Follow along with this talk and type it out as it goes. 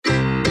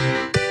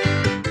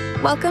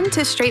Welcome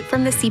to Straight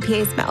from the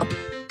CPA's Mouth,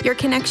 your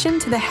connection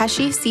to the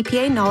HESI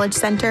CPA Knowledge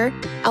Center,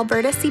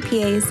 Alberta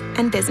CPAs,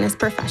 and business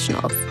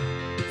professionals.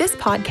 This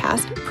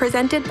podcast,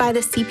 presented by the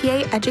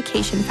CPA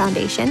Education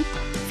Foundation,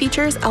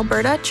 features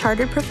Alberta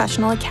Chartered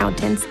Professional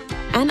Accountants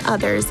and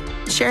others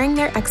sharing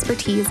their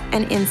expertise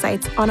and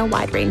insights on a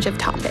wide range of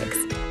topics.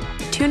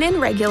 Tune in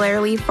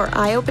regularly for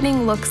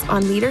eye-opening looks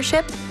on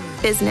leadership,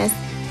 business,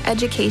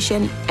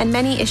 education, and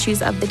many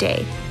issues of the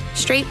day,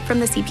 straight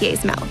from the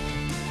CPA's mouth.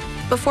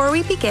 Before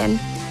we begin,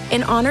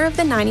 in honor of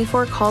the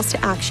 94 calls to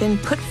action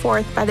put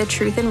forth by the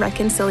Truth and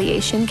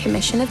Reconciliation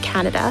Commission of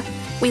Canada,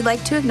 we'd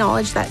like to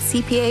acknowledge that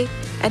CPA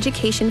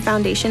Education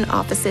Foundation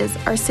offices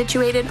are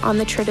situated on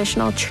the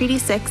traditional Treaty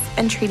 6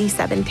 and Treaty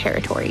 7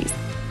 territories.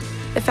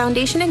 The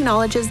Foundation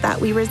acknowledges that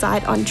we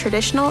reside on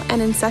traditional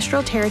and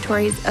ancestral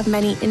territories of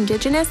many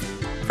Indigenous,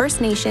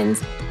 First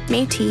Nations,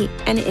 Métis,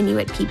 and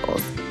Inuit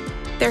peoples.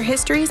 Their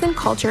histories and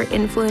culture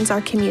influence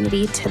our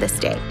community to this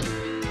day.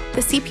 The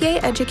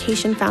CPA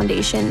Education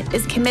Foundation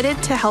is committed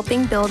to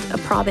helping build a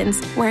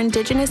province where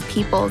Indigenous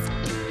peoples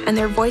and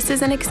their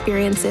voices and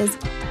experiences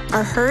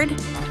are heard,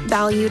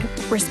 valued,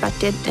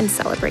 respected, and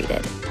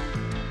celebrated.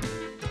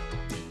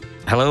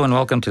 Hello and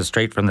welcome to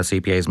Straight from the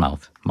CPA's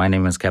Mouth. My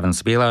name is Kevin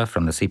Sabila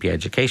from the CPA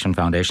Education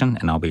Foundation,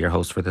 and I'll be your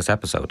host for this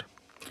episode.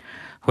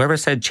 Whoever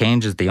said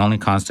change is the only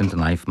constant in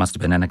life must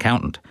have been an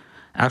accountant.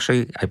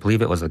 Actually, I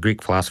believe it was the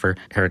Greek philosopher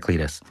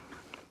Heraclitus.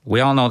 We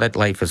all know that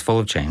life is full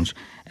of change,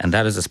 and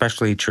that is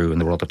especially true in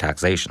the world of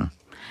taxation.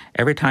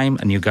 Every time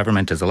a new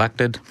government is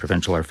elected,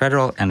 provincial or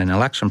federal, and an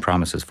election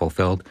promise is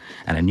fulfilled,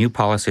 and a new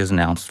policy is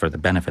announced for the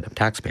benefit of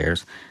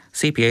taxpayers,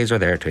 CPAs are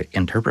there to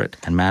interpret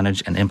and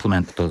manage and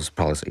implement those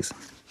policies.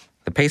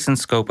 The pace and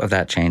scope of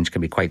that change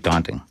can be quite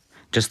daunting.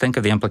 Just think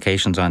of the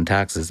implications on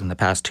taxes in the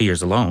past 2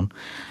 years alone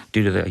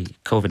due to the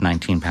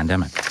COVID-19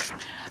 pandemic.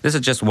 This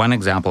is just one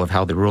example of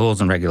how the rules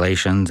and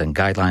regulations and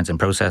guidelines and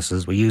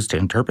processes we use to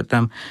interpret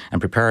them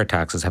and prepare our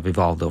taxes have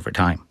evolved over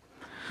time.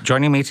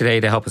 Joining me today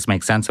to help us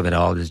make sense of it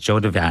all is Joe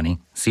Devaney,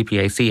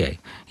 CPA CA.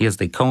 He is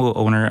the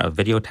co-owner of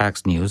Video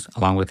Tax News,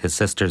 along with his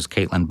sisters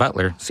Caitlin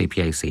Butler,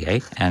 CPA CA,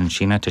 and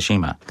Sheena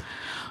Tashima.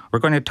 We're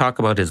going to talk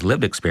about his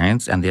lived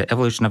experience and the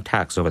evolution of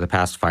tax over the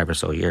past 5 or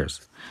so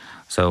years.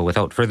 So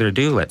without further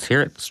ado, let's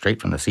hear it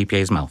straight from the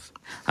CPA's mouth.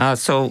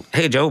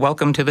 Hey Joe,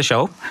 welcome to the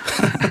show.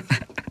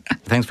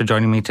 Thanks for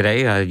joining me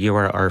today. You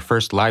are our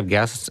first live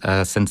guest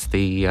since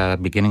the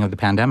beginning of the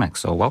pandemic,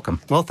 so welcome.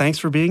 Well, thanks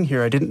for being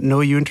here. I didn't know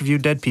you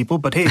interviewed dead people,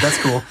 but hey, that's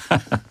cool.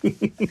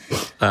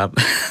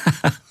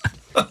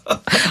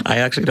 I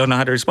actually don't know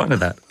how to respond to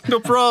that. No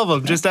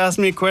problem. Just ask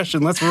me a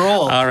question. Let's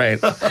roll. All right.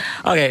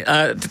 Okay,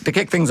 to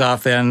kick things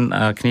off then,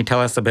 can you tell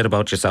us a bit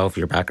about yourself,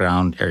 your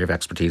background, area of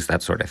expertise,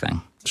 that sort of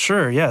thing?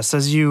 Sure, yes.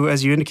 As you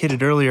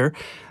indicated earlier,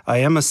 I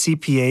am a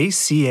CPA,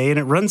 CA, and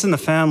it runs in the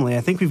family.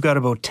 I think we've got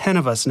about 10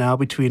 of us now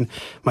between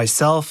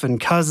myself and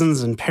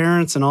cousins and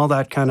parents and all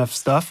that kind of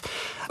stuff.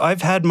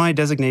 I've had my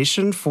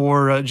designation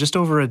for just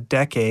over a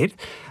decade,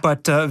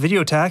 but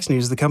Video Tax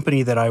News, the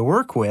company that I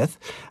work with,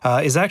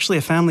 is actually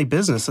a family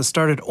business that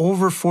started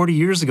over 40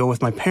 years ago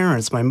with my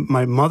parents, my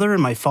mother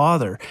and my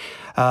father.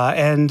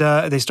 And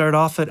they started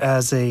off it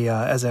as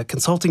a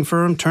consulting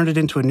firm, turned it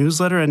into a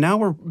newsletter, and now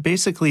we're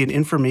basically an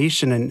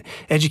information and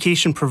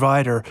education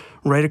provider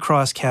right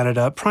across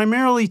Canada,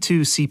 primarily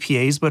to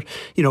CPAs, but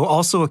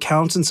also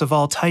accountants of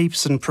all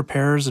types and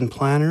preparers and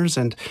planners.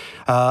 And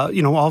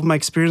all of my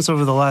experience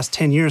over the last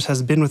 10 years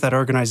has been with that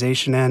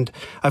organization, and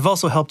I've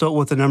also helped out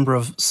with a number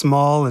of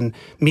small and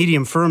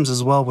medium firms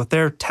as well with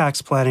their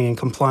tax planning and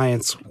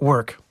compliance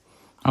work.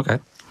 Okay.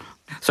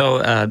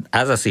 So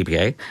as a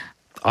CPA,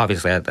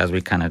 obviously, as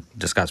we kind of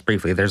discussed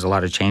briefly, there's a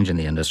lot of change in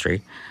the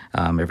industry.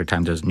 Every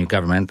time there's a new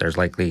government, there's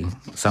likely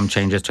some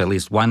changes to at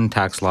least one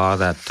tax law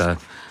that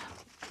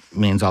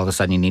means all of a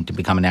sudden you need to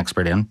become an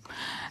expert in.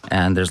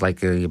 And there's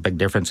likely a big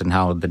difference in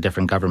how the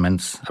different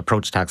governments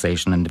approach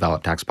taxation and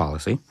develop tax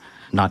policy.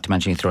 Not to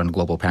mention you throw in a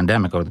global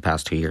pandemic over the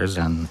past 2 years,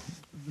 and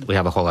we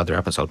have a whole other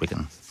episode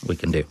we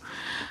can do.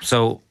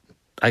 So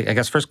I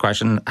guess first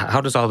question,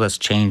 how does all this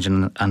change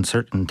and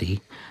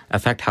uncertainty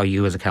affect how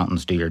you as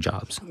accountants do your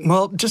jobs?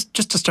 Well, just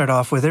to start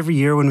off with, every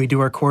year when we do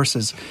our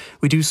courses,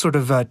 we do sort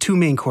of two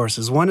main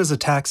courses. One is a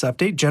tax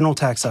update, general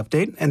tax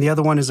update, and the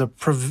other one is a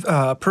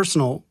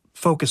personal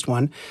focused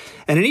one.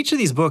 And in each of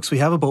these books, we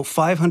have about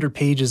 500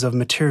 pages of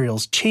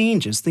materials,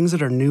 changes, things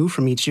that are new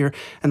from each year,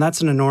 and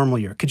that's in a normal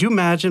year. Could you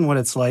imagine what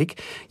it's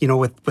like,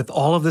 with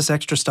all of this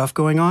extra stuff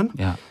going on?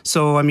 Yeah.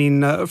 So,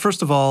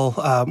 first of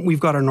all,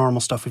 we've got our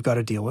normal stuff we've got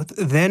to deal with.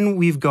 Then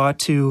we've got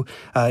to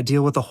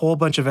deal with a whole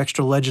bunch of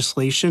extra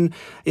legislation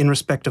in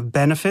respect of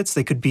benefits.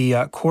 They could be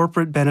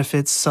corporate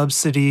benefits,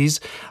 subsidies.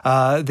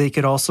 They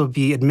could also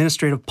be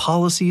administrative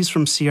policies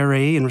from CRA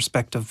in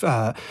respect of,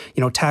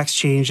 tax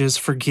changes,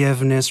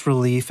 forgiveness,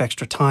 relief,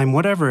 extra time,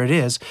 whatever it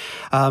is.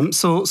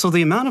 So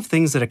the amount of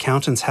things that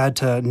accountants had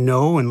to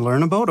know and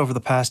learn about over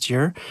the past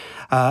year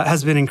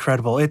has been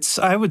incredible.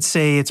 I would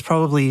say it's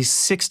probably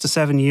 6 to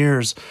 7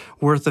 years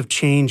worth of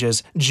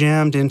changes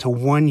jammed into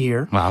 1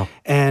 year. Wow.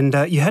 And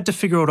you had to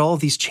figure out all of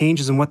these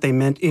changes and what they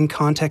meant in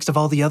context of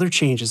all the other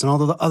changes and all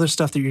the other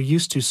stuff that you're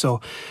used to. So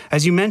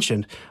as you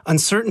mentioned,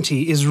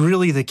 uncertainty is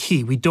really the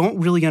key. We don't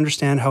really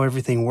understand how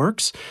everything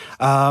works.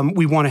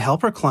 We want to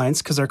help our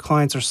clients because our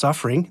clients are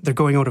suffering. They're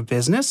going out of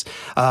business.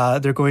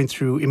 They're going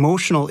through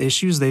emotional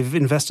issues. They've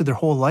invested their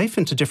whole life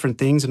into different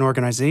things and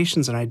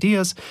organizations and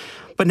ideas.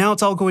 But now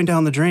it's all going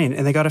down the drain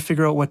and they got to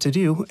figure out what to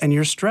do. And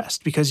you're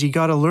stressed because you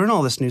got to learn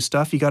all this new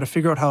stuff. You got to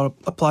figure out how it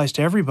applies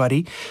to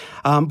everybody.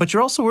 But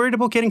you're also worried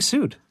about getting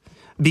sued.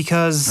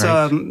 Because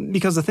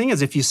the thing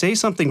is, if you say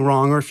something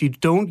wrong or if you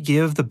don't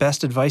give the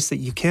best advice that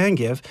you can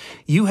give,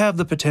 you have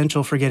the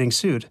potential for getting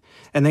sued.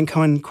 And then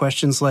come in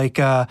questions like,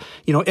 am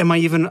I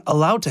even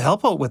allowed to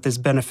help out with these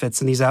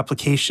benefits and these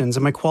applications?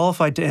 Am I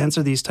qualified to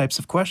answer these types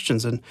of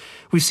questions? And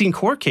we've seen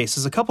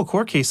a couple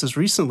court cases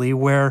recently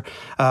where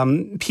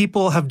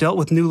people have dealt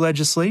with new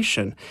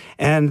legislation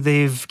and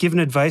they've given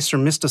advice or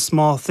missed a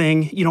small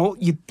thing.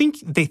 You'd think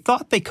they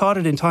thought they caught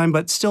it in time,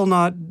 but still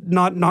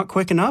not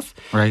quick enough.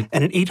 Right.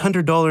 And an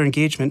 $800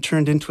 engagement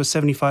turned into a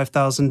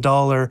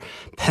 $75,000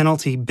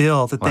 penalty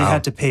bill that they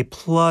had to pay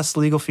plus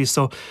legal fees.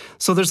 So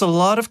there's a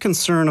lot of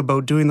concern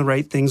about doing the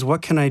right things.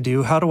 What can I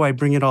do? How do I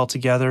bring it all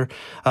together?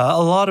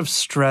 A lot of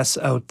stress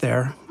out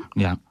there.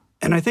 Yeah.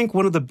 And I think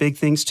one of the big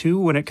things, too,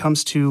 when it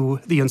comes to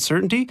the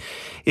uncertainty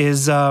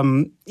is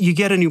you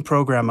get a new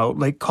program out,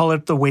 like call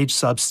it the wage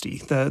subsidy,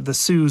 the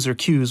CEWS or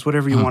CEWS,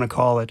 whatever you want to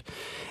call it.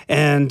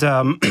 And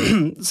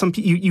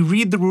you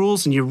read the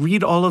rules and you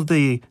read all of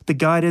the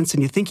guidance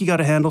and you think you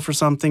got a handle for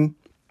something.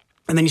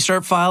 And then you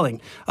start filing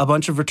a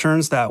bunch of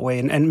returns that way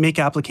and make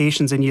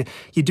applications. And you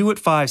do it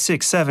 5,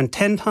 6, 7,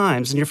 10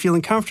 times and you're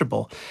feeling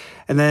comfortable.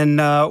 And then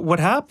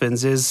what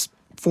happens is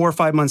 4 or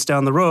 5 months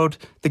down the road,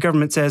 the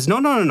government says,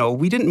 no,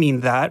 we didn't mean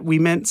that. We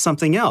meant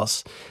something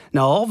else.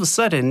 Now, all of a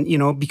sudden,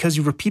 because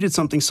you've repeated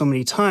something so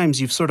many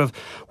times, you've sort of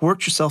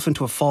worked yourself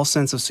into a false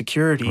sense of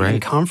security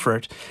and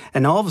comfort.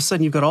 And all of a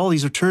sudden, you've got all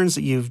these returns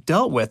that you've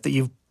dealt with, that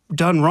you've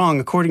done wrong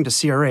according to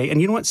CRA.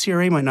 And you know what?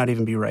 CRA might not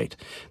even be right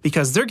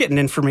because they're getting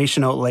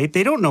information out late.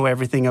 They don't know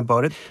everything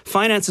about it.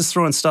 Finance is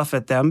throwing stuff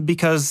at them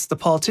because the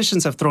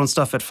politicians have thrown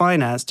stuff at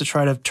finance to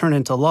try to turn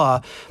into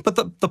law. But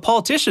the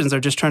politicians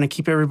are just trying to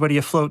keep everybody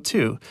afloat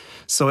too.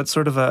 So it's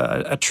sort of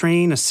a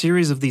train, a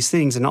series of these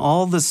things, and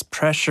all this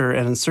pressure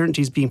and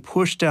uncertainty is being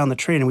pushed down the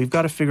train, and we've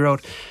got to figure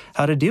out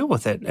how to deal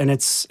with it. And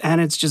it's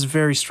just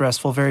very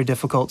stressful, very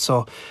difficult.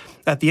 So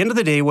at the end of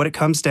the day, what it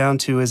comes down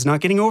to is not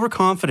getting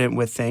overconfident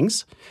with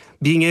things,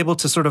 being able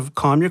to sort of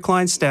calm your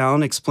clients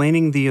down,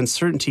 explaining the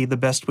uncertainty the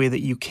best way that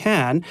you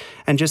can,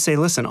 and just say,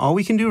 listen, all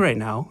we can do right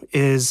now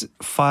is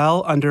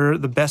file under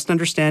the best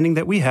understanding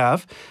that we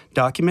have,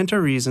 document our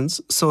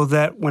reasons, so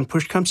that when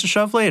push comes to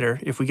shove later,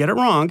 if we get it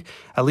wrong,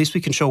 at least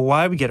we can show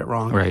why we get it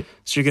wrong. Right.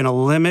 So you're going to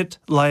limit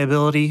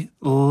liability,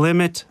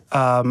 limit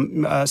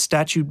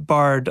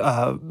statute-barred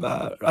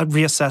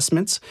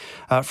reassessments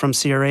from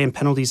CRA and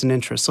penalties and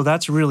interest. So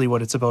that's really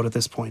what it's about at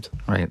this point.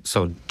 Right.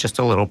 So just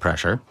a little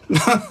pressure.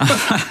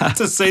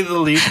 To say the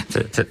least.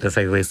 to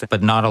say the least.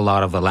 But not a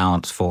lot of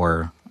allowance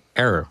for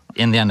error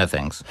in the end of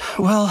things.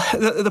 Well,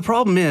 the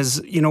problem is,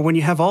 when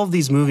you have all of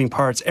these moving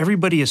parts,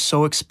 everybody is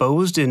so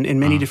exposed in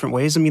many different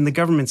ways. I mean, the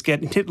government's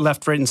getting hit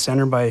left, right, and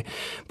center by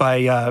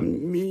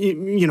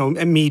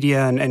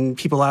media and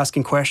people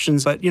asking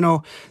questions. But,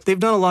 they've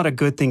done a lot of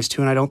good things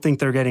too, and I don't think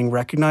they're getting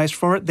recognized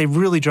for it. They've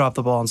really dropped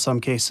the ball in some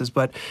cases.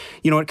 But,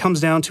 it comes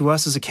down to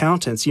us as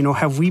accountants.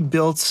 Have we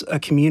built a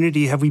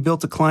community? Have we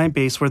built a client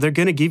base where they're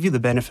going to give you the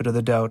benefit of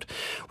the doubt,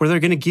 where they're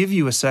going to give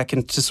you a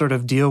second to sort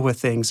of deal with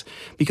things?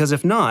 Because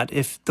if not,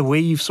 if the way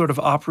you've sort of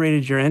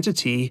operated your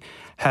entity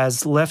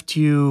has left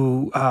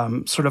you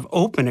sort of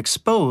open,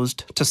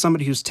 exposed to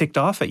somebody who's ticked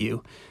off at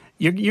you,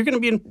 you're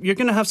going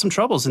to have some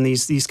troubles in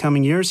these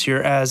coming years here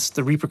as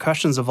the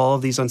repercussions of all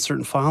of these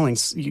uncertain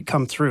filings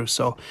come through.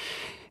 So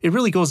it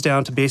really goes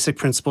down to basic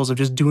principles of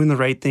just doing the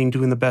right thing,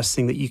 doing the best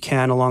thing that you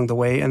can along the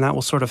way, and that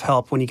will sort of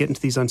help when you get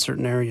into these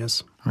uncertain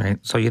areas. Right.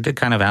 So you did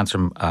kind of answer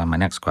my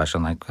next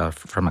question,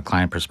 from a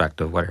client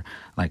perspective, what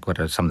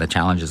are some of the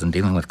challenges in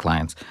dealing with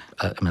clients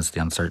amidst the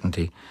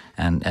uncertainty,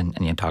 and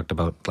you talked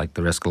about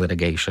the risk of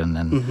litigation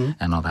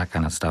and all that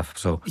kind of stuff.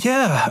 So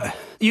yeah,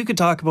 you could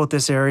talk about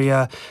this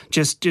area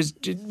just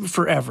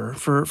forever,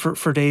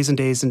 for days and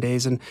days and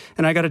days, and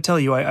I got to tell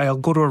you, I'll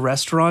go to a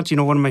restaurant,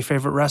 one of my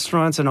favorite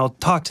restaurants, and I'll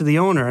talk to the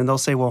owner, and they'll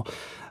say, well,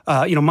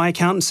 my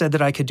accountant said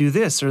that I could do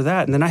this or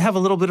that. And then I have a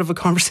little bit of a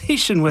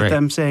conversation with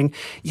them saying,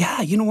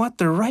 yeah, you know what,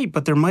 they're right,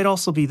 but there might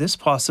also be this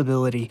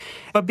possibility.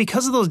 But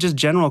because of those just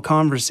general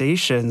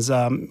conversations,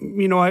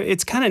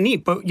 it's kind of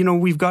neat. But,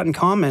 we've gotten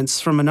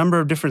comments from a number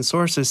of different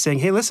sources saying,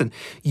 hey, listen,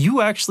 you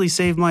actually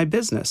saved my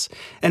business.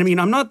 And I mean,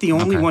 I'm not the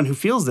only one who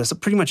feels this.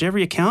 Pretty much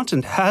every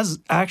accountant has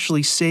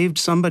actually saved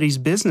somebody's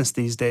business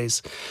these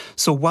days.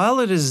 So while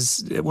it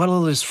is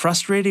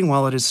frustrating,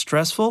 while it is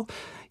stressful,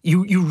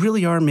 you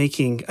really are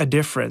making a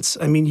difference.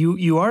 I mean,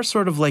 you are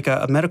sort of like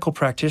a medical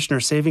practitioner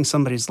saving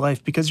somebody's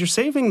life because you're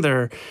saving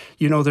their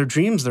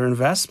dreams, their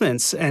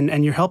investments,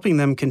 and you're helping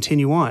them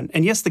continue on.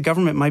 And yes, the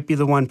government might be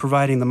the one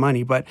providing the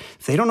money, but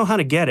if they don't know how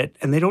to get it,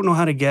 and they don't know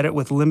how to get it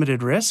with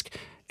limited risk,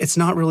 it's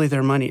not really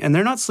their money. And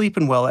they're not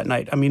sleeping well at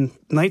night. I mean,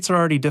 nights are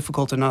already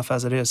difficult enough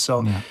as it is.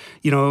 So,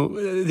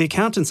 the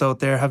accountants out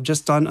there have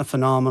just done a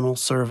phenomenal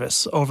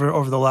service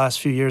over the last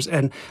few years.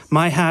 And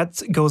my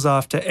hat goes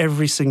off to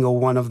every single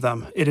one of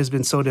them. It has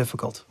been so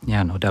difficult.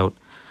 Yeah, no doubt.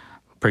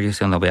 Pretty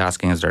soon they'll be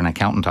asking, is there an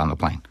accountant on the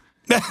plane?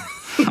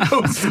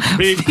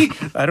 Maybe.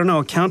 I don't know.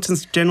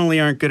 Accountants generally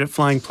aren't good at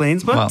flying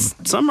planes, but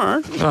some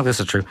are. Well, this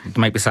is true.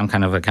 There might be some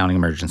kind of accounting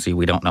emergency.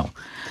 We don't know.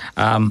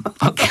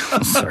 Okay,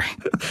 sorry.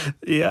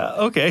 Yeah,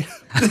 okay.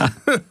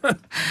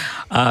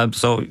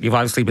 So you've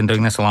obviously been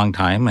doing this a long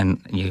time,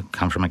 and you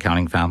come from an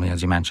accounting family,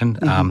 as you mentioned.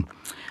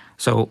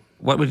 So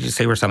what would you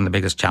say were some of the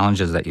biggest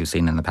challenges that you've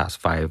seen in the past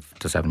 5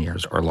 to 7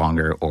 years or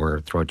longer,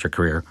 or throughout your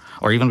career,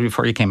 or even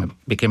before you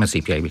became a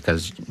CPA,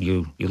 because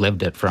you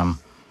lived it from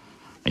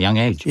a young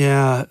age?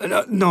 Yeah,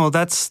 no,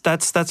 that's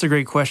a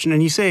great question.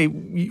 And you say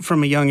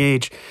from a young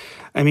age.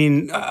 I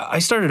mean, I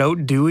started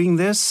out doing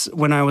this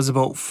when I was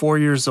about 4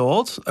 years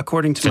old,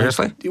 according to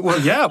Seriously?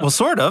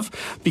 Sort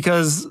of,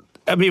 because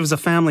I mean, it was a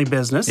family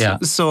business. Yeah.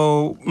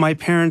 So my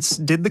parents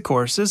did the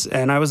courses,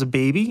 and I was a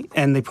baby,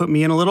 and they put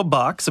me in a little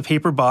box, a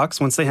paper box,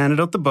 once they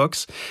handed out the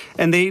books,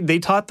 and they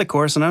taught the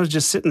course, and I was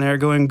just sitting there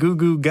going goo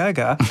goo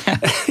gaga,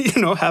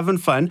 having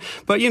fun.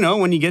 But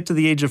when you get to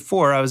the age of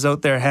 4, I was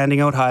out there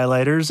handing out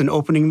highlighters and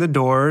opening the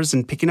doors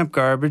and picking up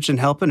garbage and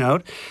helping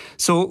out.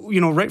 So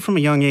right from a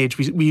young age,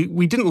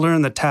 we didn't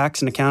learn the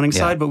tax and accounting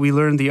side, but we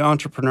learned the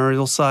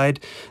entrepreneurial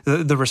side,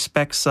 the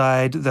respect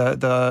side,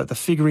 the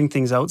figuring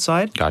things out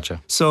side.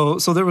 Gotcha.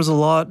 So there was a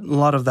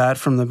lot of that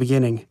from the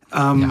beginning.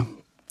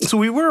 So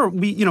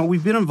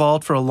we've been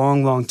involved for a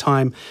long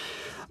time.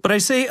 But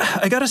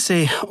I gotta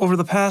say, over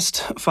the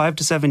past 5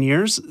 to 7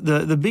 years,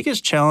 the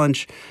biggest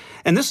challenge,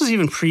 and this was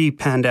even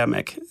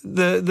pre-pandemic,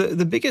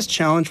 the biggest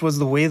challenge was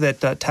the way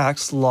that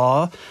tax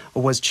law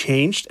was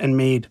changed and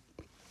made.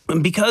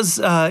 Because,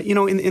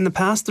 in the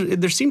past,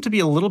 there seemed to be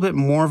a little bit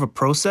more of a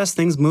process.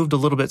 Things moved a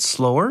little bit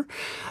slower.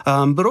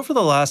 But over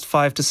the last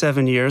 5 to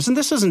 7 years, and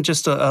this isn't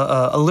just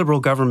a liberal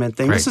government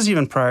thing. Right. This is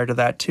even prior to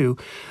that, too.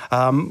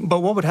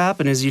 But what would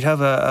happen is you'd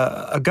have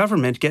a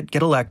government get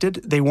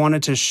elected. They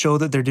wanted to show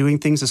that they're doing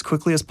things as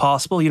quickly as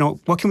possible.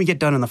 What can we get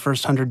done in the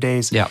first 100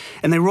 days? Yeah.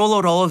 And they roll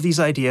out all of these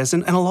ideas,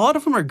 and a lot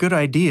of them are good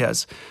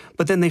ideas.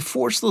 But then they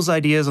force those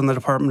ideas on the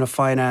Department of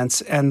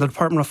Finance, and the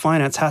Department of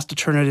Finance has to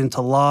turn it into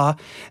law,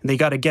 and they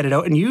got to get it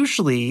out. And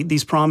usually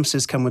these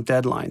promises come with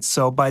deadlines.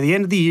 So by the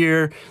end of the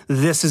year,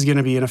 this is going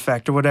to be in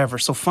effect or whatever.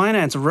 So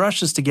finance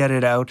rushes to get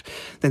it out.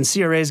 Then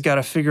CRA's got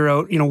to figure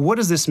out, what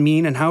does this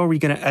mean, and how are we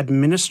going to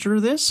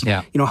administer this?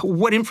 Yeah.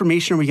 What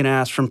information are we going to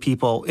ask from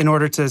people in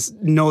order to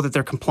know that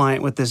they're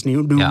compliant with this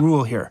new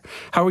rule here?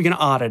 How are we going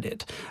to audit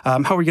it?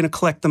 How are we going to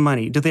collect the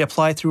money? Do they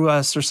apply through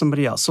us or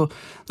somebody else? So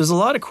there's a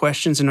lot of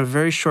questions in a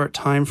very short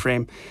time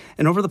frame.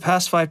 And over the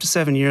past 5 to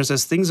 7 years,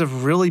 as things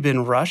have really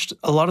been rushed,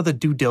 a lot of the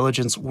due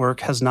diligence work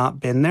has not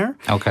been there.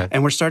 Okay.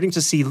 And we're starting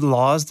to see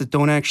laws that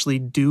don't actually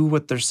do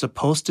what they're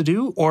supposed to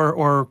do,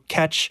 or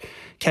catch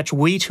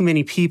way too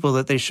many people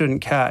that they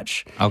shouldn't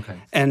catch. Okay.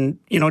 And,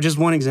 just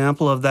one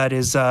example of that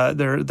is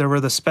there were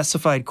the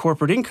specified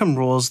corporate income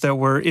rules that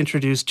were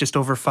introduced just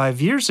over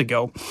 5 years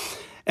ago.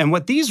 And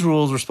what these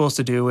rules were supposed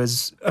to do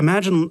is,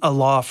 imagine a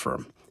law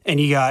firm. And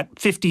you got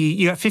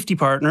 50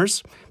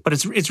 partners, but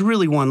it's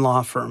really one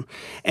law firm.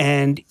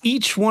 And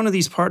each one of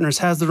these partners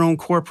has their own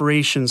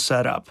corporation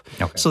set up.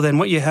 Okay. So then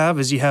what you have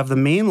is you have the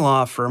main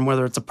law firm,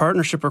 whether it's a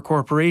partnership or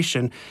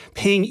corporation,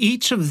 paying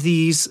each of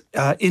these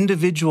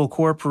individual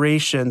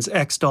corporations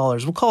X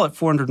dollars. We'll call it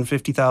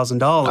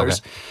 $450,000. Okay.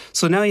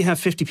 So now you have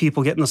 50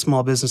 people getting the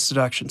small business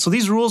deduction. So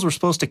these rules were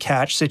supposed to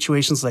catch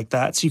situations like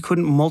that. So you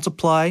couldn't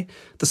multiply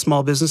the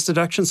small business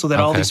deduction so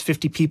that all these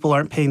 50 people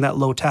aren't paying that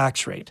low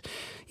tax rate.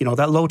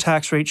 That low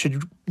tax rate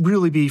should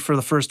really be for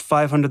the first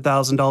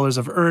 $500,000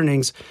 of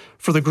earnings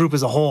for the group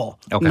as a whole,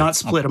 not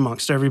split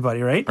amongst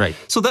everybody, right? Right.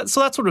 So that's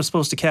what it was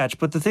supposed to catch.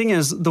 But the thing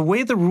is, the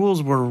way the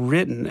rules were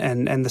written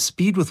and the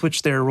speed with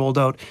which they were rolled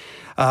out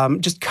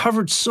just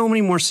covered so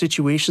many more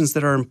situations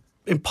that are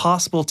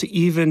impossible to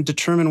even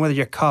determine whether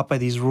you're caught by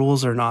these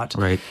rules or not.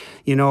 Right.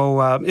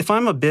 If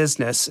I'm a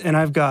business and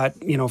I've got,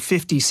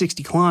 50,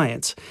 60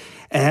 clients,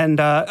 and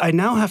I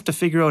now have to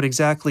figure out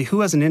exactly who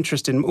has an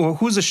interest in, or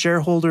who's a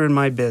shareholder in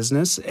my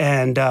business,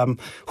 and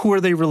who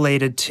are they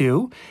related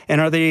to,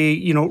 and are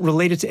they,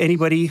 related to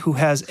anybody who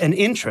has an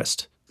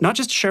interest, not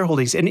just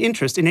shareholdings, an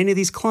interest in any of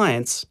these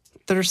clients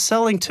that are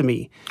selling to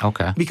me.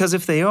 Okay. Because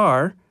if they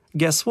are,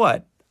 guess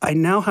what? I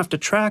now have to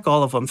track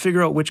all of them,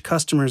 figure out which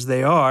customers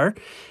they are,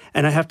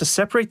 and I have to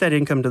separate that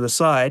income to the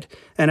side,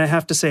 and I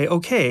have to say,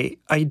 okay,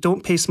 I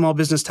don't pay small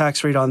business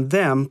tax rate on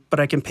them, but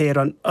I can pay it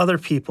on other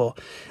people.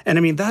 And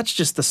I mean, that's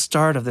just the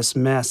start of this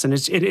mess, and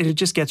it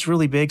just gets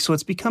really big. So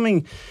it's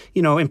becoming,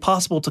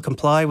 impossible to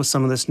comply with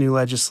some of this new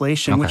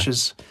legislation,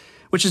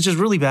 which is just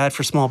really bad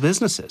for small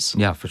businesses.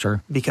 Yeah, for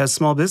sure. Because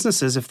small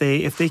businesses, if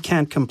they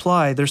can't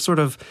comply,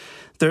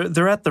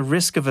 they're at the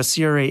risk of a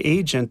CRA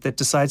agent that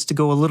decides to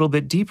go a little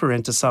bit deeper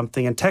into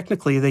something, and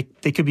technically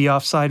they could be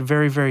offside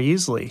very, very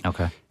easily.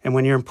 Okay. And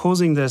when you're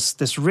imposing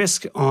this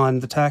risk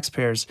on the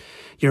taxpayers,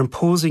 you're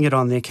imposing it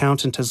on the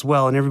accountant as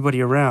well and everybody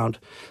around.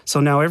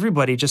 So now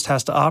everybody just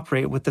has to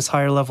operate with this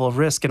higher level of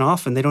risk, and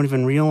often they don't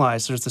even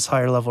realize there's this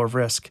higher level of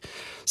risk.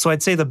 So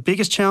I'd say the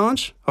biggest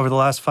challenge over the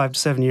last 5 to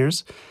 7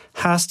 years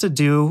has to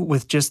do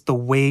with just the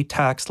way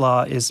tax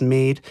law is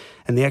made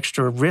and the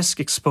extra risk,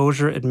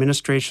 exposure,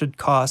 administration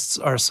costs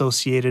are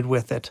associated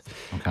with it.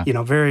 Okay.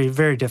 Very,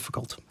 very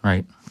difficult.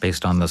 Right.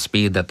 Based on the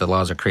speed that the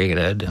laws are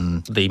created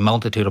and the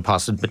multitude of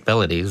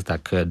possibilities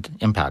that could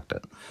impact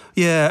it.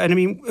 Yeah, and I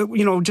mean,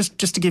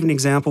 just to give an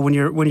example, when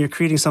you're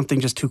creating something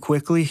just too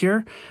quickly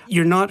here,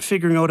 you're not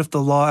figuring out if the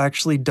law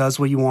actually does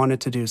what you want it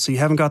to do. So you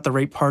haven't got the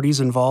right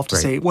parties involved to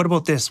say, what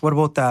about this? What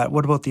about that?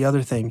 What about the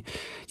other thing?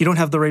 You don't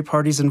have the right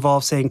parties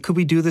involved saying, could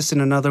we do this in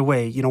another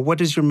way?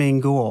 What is your main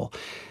goal?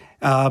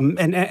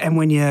 And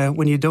when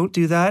you don't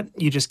do that,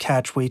 you just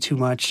catch way too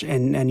much,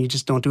 and you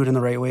just don't do it in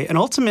the right way. And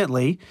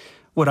ultimately,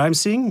 what I'm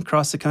seeing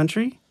across the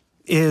country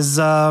is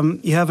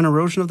you have an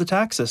erosion of the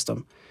tax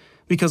system.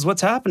 Because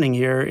what's happening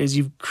here is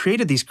you've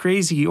created these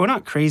crazy, or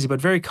not crazy, but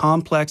very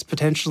complex,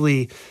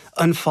 potentially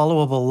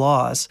unfollowable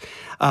laws.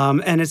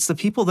 And it's the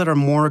people that are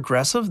more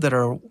aggressive, that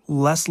are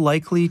less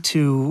likely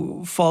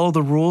to follow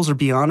the rules or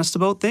be honest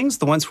about things,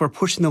 the ones who are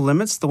pushing the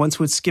limits, the ones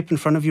who would skip in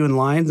front of you in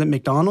lines at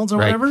McDonald's or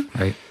whatever.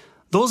 Right.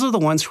 Those are the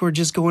ones who are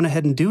just going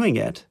ahead and doing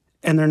it.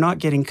 And they're not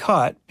getting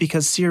caught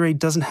because CRA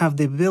doesn't have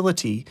the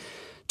ability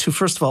to,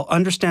 first of all,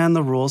 understand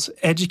the rules,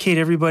 educate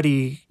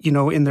everybody,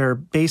 in their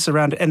base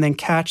around it, and then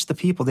catch the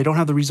people. They don't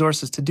have the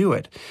resources to do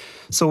it.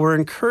 So we're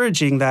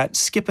encouraging that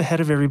skip ahead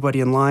of everybody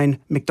in line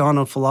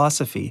McDonald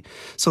philosophy.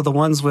 So the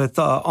ones with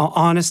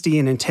honesty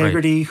and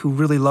integrity, who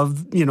really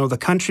love, the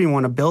country and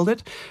want to build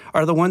it,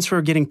 are the ones who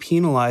are getting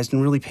penalized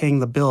and really paying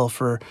the bill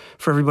for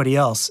everybody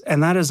else.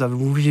 And that is a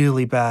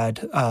really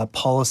bad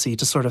policy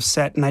to sort of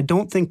set. And I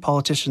don't think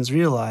politicians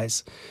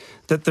realize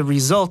that the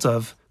result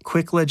of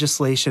quick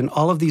legislation,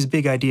 all of these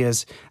big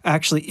ideas,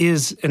 actually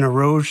is an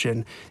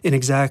erosion in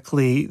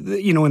exactly,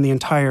 in the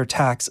entire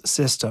tax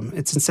system.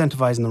 It's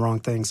incentivizing the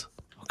wrong things.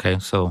 Okay,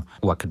 so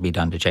what could be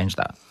done to change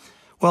that?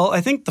 Well,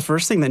 I think the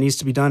first thing that needs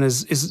to be done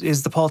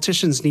is the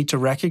politicians need to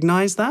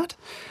recognize that.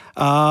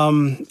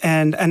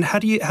 And how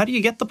do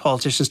you get the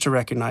politicians to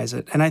recognize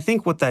it? And I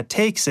think what that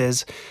takes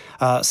is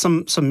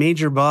some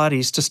major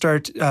bodies to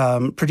start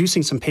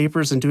producing some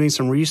papers and doing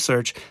some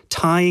research,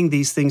 tying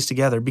these things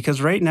together.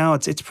 Because right now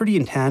it's pretty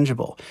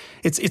intangible.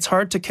 It's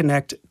hard to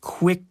connect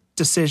quick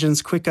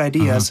decisions, quick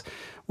ideas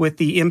with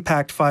the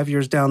impact 5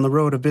 years down the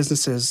road of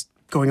businesses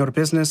going out of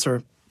business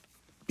or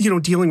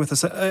dealing with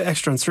this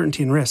extra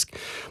uncertainty and risk.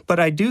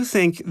 But I do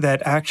think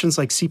that actions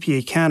like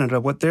CPA Canada,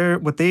 what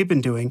they've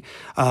been doing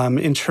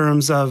in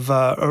terms of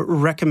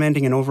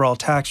recommending an overall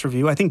tax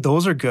review, I think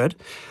those are good.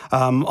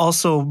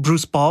 Also,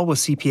 Bruce Ball with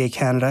CPA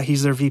Canada,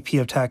 he's their VP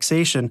of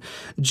Taxation,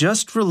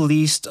 just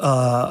released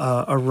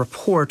a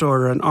report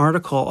or an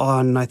article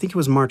on, I think it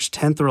was March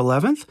 10th or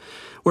 11th,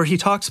 where he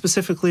talked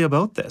specifically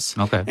about this.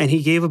 Okay. And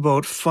he gave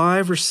about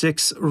 5 or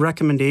 6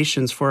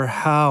 recommendations for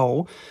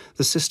how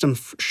the system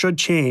should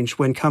change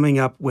when coming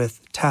up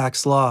with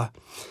tax law.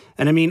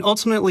 And I mean,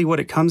 ultimately what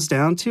it comes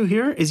down to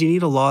here is you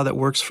need a law that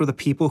works for the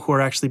people who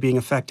are actually being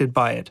affected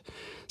by it.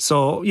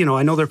 So,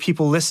 I know there are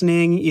people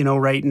listening,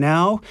 right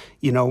now,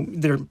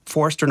 they're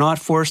forced or not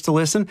forced to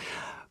listen,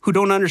 who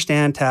don't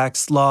understand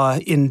tax law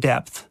in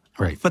depth.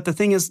 Right. But the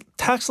thing is,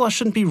 tax law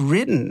shouldn't be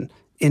written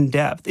in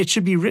depth. It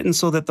should be written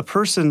so that the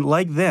person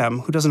like them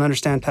who doesn't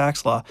understand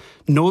tax law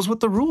knows what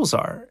the rules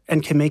are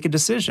and can make a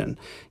decision.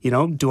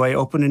 Do I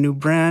open a new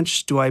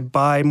branch? Do I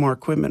buy more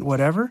equipment?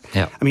 Whatever.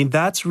 Yeah. I mean,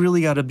 that's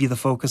really got to be the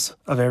focus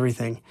of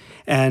everything.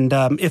 And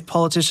if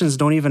politicians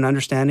don't even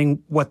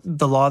understanding what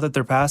the law that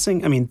they're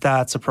passing, I mean,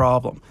 that's a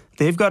problem.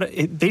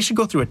 They should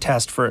go through a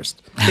test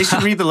first. They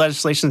should read the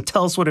legislation and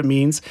tell us what it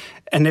means.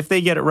 And if they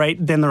get it right,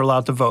 then they're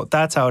allowed to vote.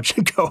 That's how it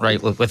should go.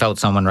 Right, without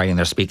someone writing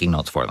their speaking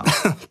notes for them.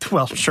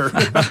 Well, sure.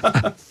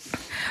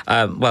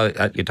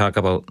 You talk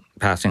about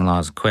passing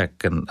laws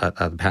quick, and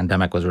the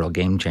pandemic was a real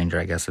game changer,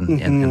 I guess,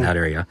 in that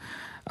area.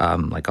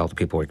 Like all the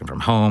people working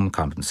from home,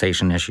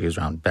 compensation issues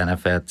around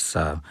benefits.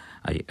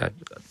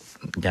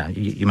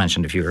 You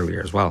mentioned a few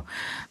earlier as well.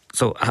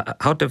 So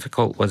how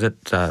difficult was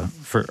it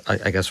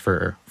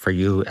for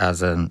you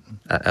as a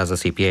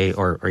CPA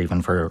or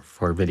even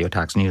for Video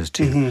Tax News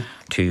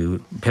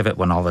to pivot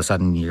when all of a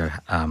sudden you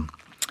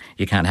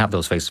can't have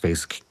those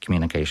face-to-face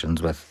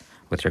communications with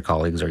your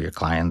colleagues or your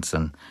clients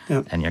and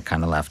you're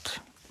kind of left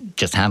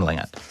just handling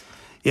it?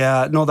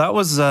 Yeah, no, that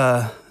was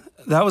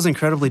That was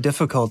incredibly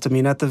difficult. I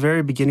mean, at the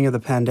very beginning of the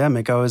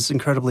pandemic, I was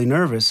incredibly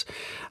nervous.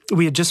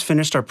 We had just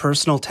finished our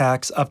personal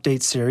tax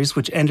update series,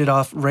 which ended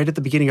off right at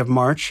the beginning of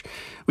March.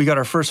 We got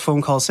our first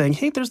phone call saying,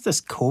 hey, there's this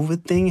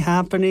COVID thing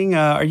happening.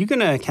 Are you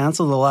going to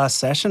cancel the last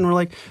session? We're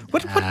like,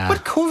 what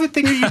COVID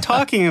thing are you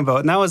talking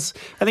about? And that was,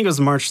 I think it was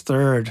March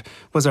 3rd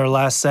was our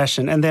last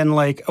session. And then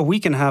like a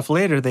week and a half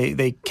later,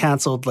 they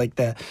canceled like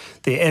the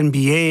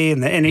NBA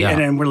and the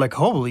and we're like,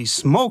 holy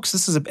smokes,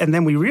 this is and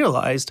then we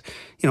realized,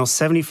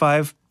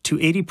 75 to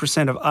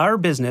 80% of our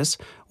business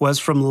was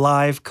from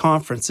live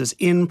conferences,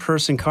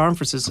 in-person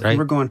conferences. Right. And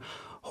we're going,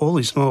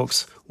 holy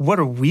smokes, what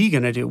are we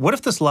going to do? What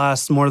if this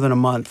lasts more than a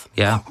month?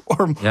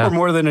 Or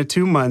more than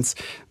 2 months?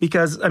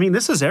 Because, I mean,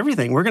 this is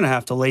everything. We're going to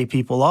have to lay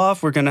people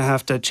off. We're going to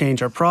have to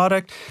change our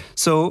product.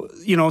 So,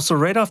 so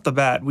right off the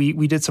bat,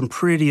 we did some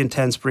pretty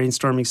intense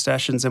brainstorming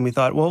sessions, and we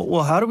thought,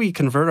 well, how do we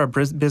convert our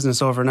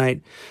business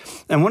overnight?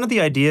 And one of the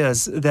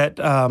ideas that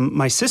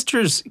my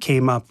sisters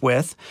came up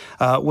with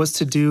was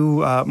to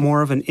do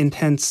more of an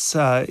intense,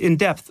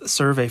 in-depth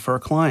survey for our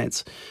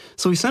clients.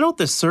 So we sent out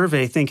this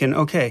survey thinking,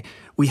 okay,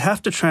 we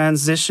have to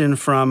transition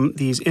from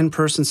these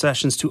in-person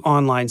sessions to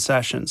online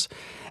sessions.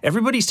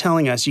 Everybody's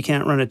telling us you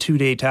can't run a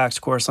 2-day tax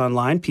course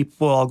online.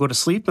 People all go to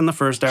sleep in the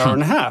first hour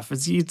and a half.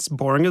 It's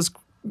boring as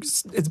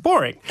it's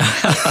boring.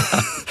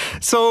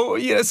 So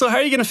how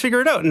are you going to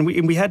figure it out? And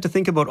we had to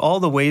think about all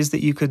the ways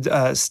that you could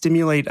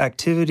stimulate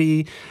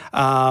activity,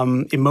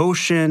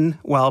 emotion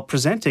while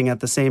presenting at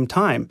the same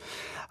time.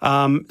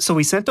 So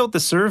we sent out the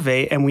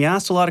survey and we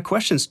asked a lot of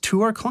questions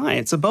to our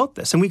clients about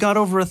this. And we got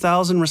over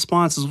 1,000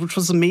 responses, which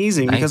was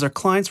amazing because our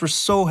clients were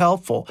so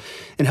helpful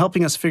in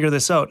helping us figure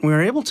this out. And we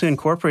were able to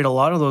incorporate a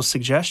lot of those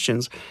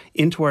suggestions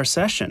into our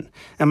session.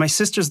 And my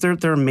sisters, they're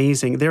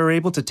amazing. They were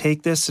able to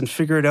take this and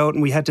figure it out.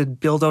 And we had to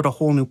build out a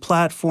whole new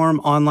platform,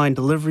 online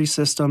delivery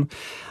system.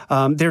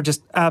 They're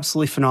just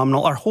absolutely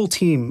phenomenal. Our whole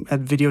team at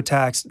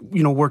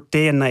VideoTax, worked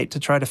day and night to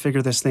try to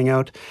figure this thing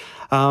out.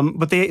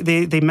 But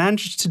they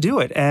managed to do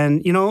it.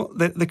 And,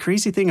 the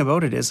crazy thing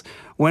about it is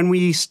when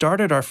we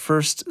started our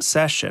first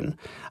session,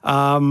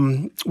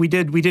 we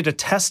did a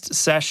test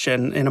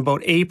session in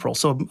about April,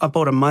 so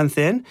about a month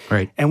in.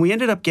 Right. And we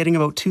ended up getting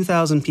about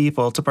 2,000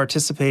 people to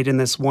participate in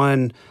this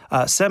one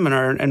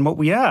seminar. And what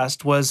we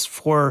asked was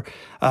for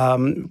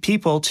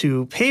people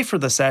to pay for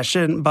the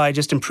session by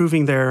just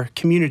improving their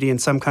community in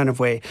some kind of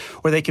way,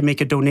 or they could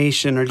make a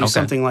donation or do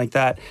something like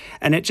that.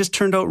 And it just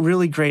turned out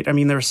really great. I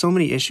mean, there are so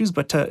many issues,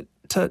 but to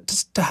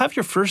have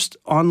your first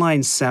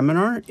online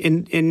seminar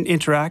in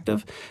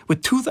interactive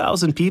with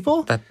 2,000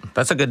 people.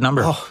 That's a good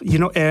number. Oh,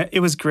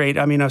 it was great.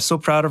 I mean, I was so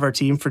proud of our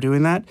team for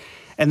doing that.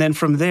 And then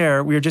from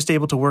there, we were just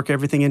able to work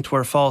everything into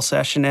our fall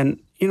session. And,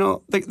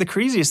 the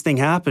craziest thing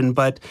happened,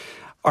 but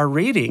our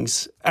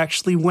ratings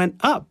actually went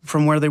up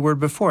from where they were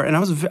before. And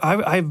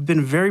I've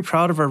been very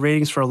proud of our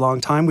ratings for a long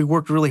time. We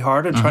worked really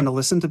hard on trying to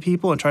listen to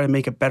people and try to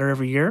make it better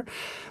every year.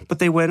 But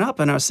they went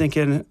up, and I was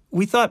thinking,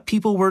 we thought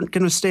people weren't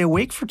going to stay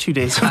awake for 2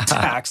 days of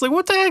tax. Like,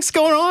 what the heck's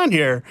going on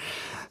here?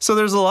 So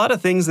there's a lot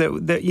of things that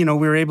we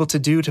were able to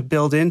do to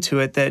build into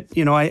it that,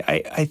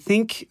 I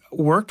think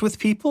worked with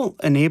people,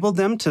 enabled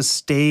them to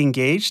stay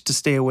engaged, to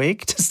stay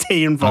awake, to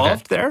stay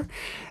involved there.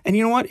 And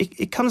you know what?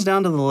 It comes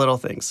down to the little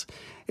things.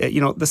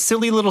 The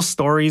silly little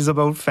stories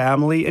about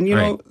family. And,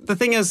 the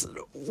thing is,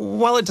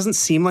 while it doesn't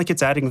seem like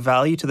it's adding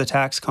value to the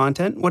tax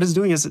content, what it's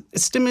doing is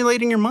it's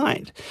stimulating your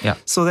mind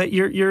so that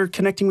you're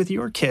connecting with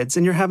your kids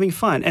and you're having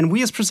fun. And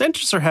we as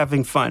presenters are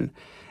having fun.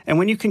 And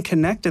when you can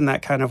connect in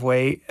that kind of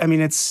way, I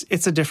mean, it's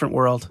a different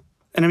world.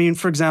 And I mean,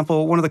 for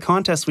example, one of the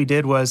contests we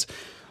did was,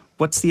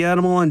 what's the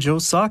animal on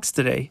Joe's socks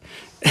today?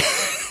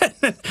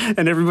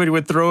 And everybody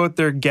would throw out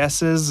their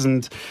guesses,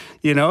 and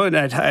and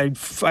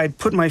I'd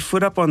put my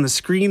foot up on the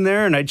screen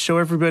there, and I'd show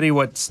everybody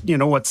what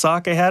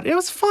sock I had. It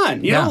was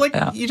fun,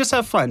 you just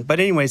have fun. But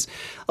anyways,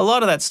 a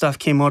lot of that stuff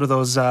came out of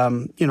those,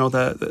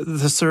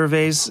 the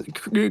surveys.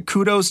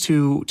 Kudos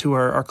to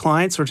our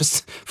clients, who are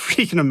just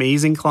freaking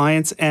amazing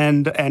clients,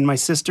 and my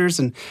sisters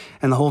and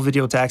the whole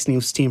VideoTax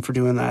News team for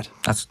doing that.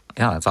 That's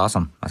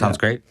awesome. That sounds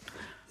great.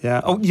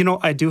 Yeah. Oh,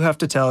 I do have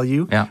to tell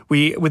you,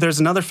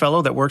 there's another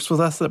fellow that works with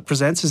us that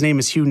presents. His name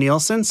is Hugh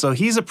Nielsen. So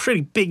he's a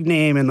pretty big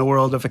name in the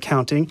world of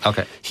accounting.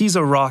 Okay. He's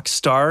a rock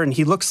star, and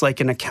he looks like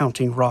an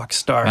accounting rock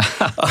star.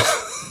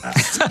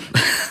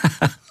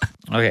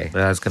 Okay.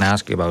 I was going to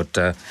ask you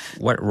about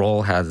what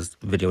role has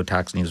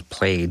VideoTax News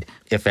played,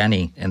 if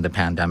any, in the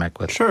pandemic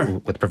with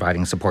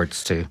providing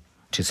supports to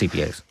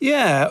CPAs?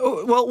 Yeah.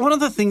 Well, one of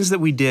the things that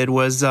we did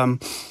was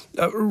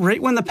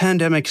right when the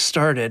pandemic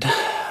started,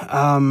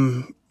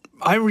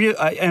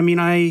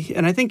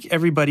 I think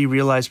everybody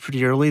realized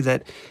pretty early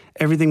that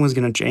everything was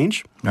going to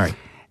change. All right.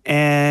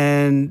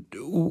 And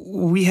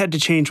we had to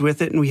change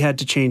with it, and we had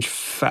to change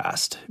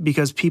fast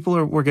because people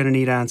were going to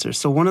need answers.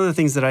 So one of the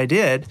things that I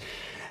did,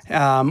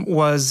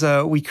 was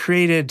we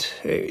created,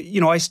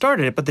 I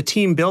started it, but the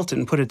team built it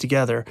and put it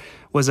together,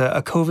 was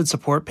a COVID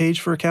support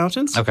page for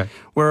accountants. Okay.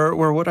 Where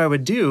what I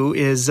would do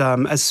is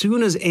as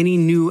soon as any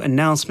new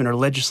announcement or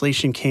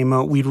legislation came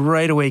out, we'd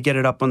right away get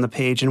it up on the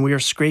page. And we were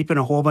scraping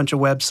a whole bunch of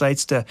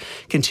websites to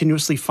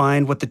continuously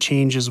find what the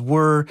changes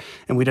were.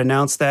 And we'd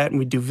announce that, and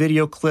we'd do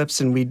video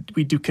clips, and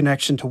we'd do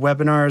connection to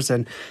webinars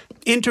and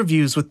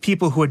interviews with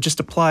people who had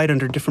just applied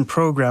under different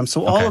programs.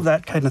 So all of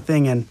that kind of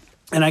thing.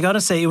 And I got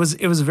to say, it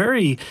was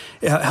very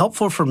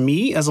helpful for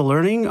me as a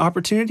learning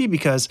opportunity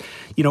because,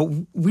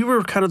 we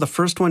were kind of the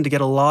first one to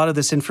get a lot of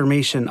this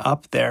information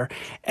up there.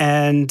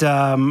 And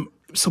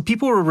so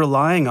people were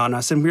relying on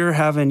us, and we were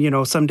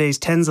having, some days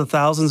tens of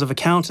thousands of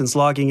accountants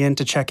logging in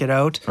to check it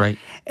out. Right.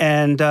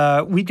 And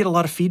we'd get a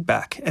lot of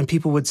feedback, and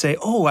people would say,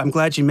 "Oh, I'm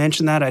glad you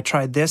mentioned that. I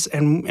tried this,"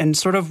 and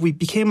sort of we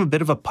became a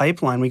bit of a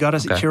pipeline. We got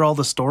to hear all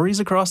the stories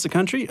across the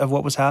country of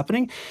what was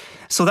happening.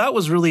 So that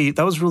was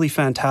really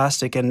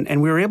fantastic,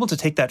 and we were able to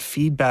take that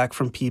feedback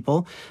from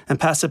people and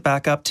pass it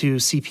back up to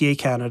CPA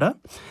Canada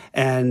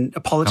and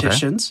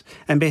politicians,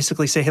 and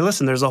basically say, "Hey,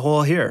 listen, there's a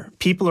hole here.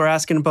 People are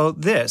asking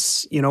about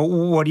this.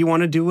 What do you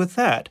want to do with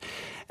that?"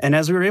 And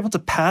as we were able to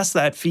pass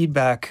that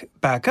feedback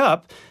back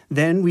up,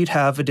 then we'd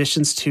have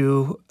additions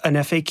to an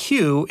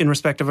FAQ in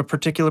respect of a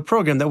particular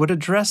program that would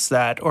address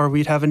that, or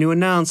we'd have a new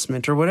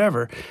announcement or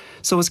whatever.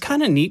 So it was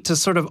kind of neat to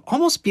sort of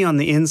almost be on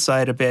the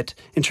inside a bit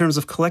in terms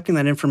of collecting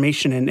that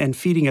information and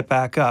feeding it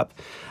back up.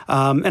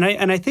 And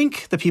I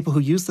think the people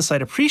who used the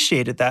site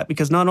appreciated that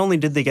because not only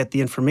did they get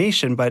the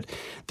information, but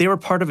they were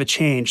part of a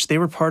change. They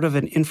were part of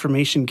an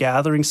information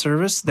gathering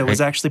service that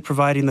was actually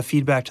providing the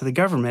feedback to the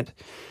government.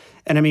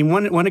 And I mean,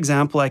 one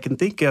example I can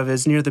think of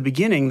is near the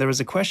beginning, there was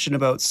a question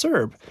about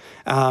CERB.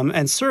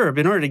 And CERB,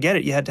 in order to get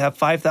it, you had to have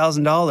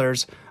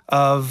 $5,000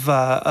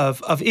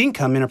 of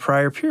income in a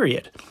prior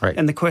period. Right.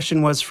 And the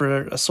question was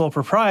for a sole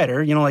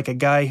proprietor, like a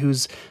guy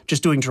who's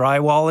just doing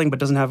drywalling but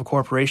doesn't have a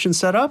corporation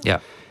set up. Yeah.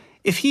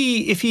 If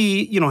he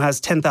has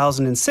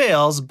 10,000 in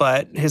sales,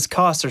 but his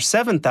costs are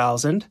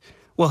 7,000,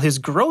 well, his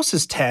gross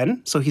is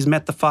 10, so he's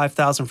met the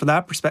 5,000 from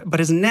that perspective, but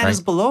his net is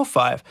below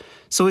 5.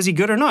 So is he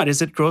good or not?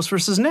 Is it gross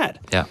versus net?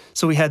 Yeah.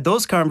 So we had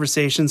those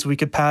conversations. We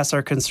could pass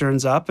our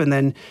concerns up, and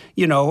then,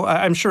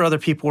 I'm sure other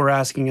people were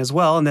asking as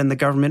well, and then the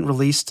government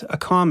released a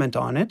comment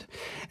on it.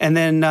 And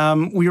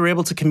then we were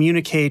able to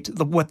communicate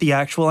what the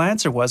actual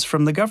answer was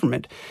from the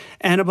government.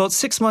 And about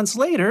 6 months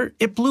later,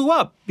 it blew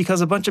up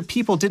because a bunch of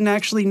people didn't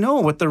actually know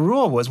what the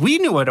rule was. We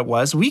knew what it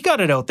was. We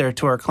got it out there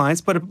to our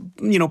clients, but,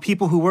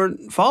 people who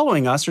weren't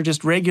following us or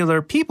just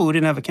regular people who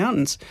didn't have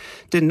accountants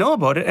didn't know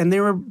about it, and they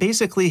were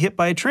basically hit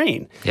by a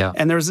train. Yeah.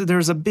 And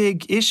there's a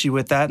big issue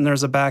with that, and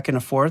there's a back and a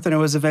forth, and it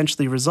was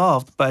eventually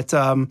resolved. But,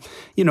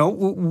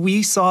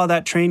 we saw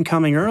that train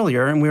coming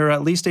earlier, and we were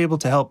at least able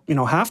to help,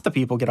 half the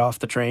people get off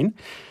the train.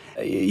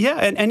 Yeah,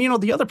 and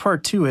the other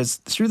part, too, is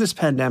through this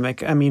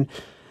pandemic, I mean,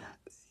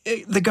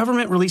 the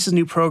government releases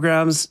new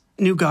programs,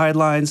 new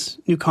guidelines,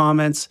 new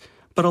comments,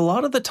 but a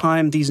lot of the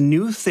time, these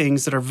new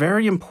things that are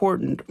very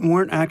important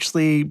weren't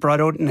actually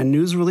brought out in a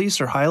news release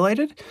or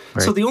highlighted.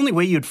 Right. So the only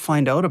way you'd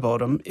find out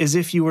about them is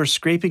if you were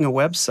scraping a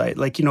website,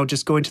 like,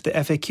 just going to the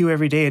FAQ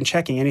every day and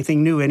checking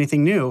anything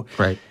new.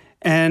 Right.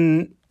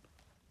 And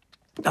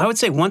I would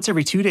say once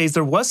every 2 days,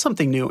 there was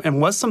something new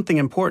and was something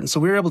important. So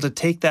we were able to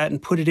take that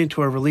and put it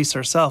into a release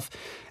ourselves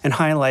and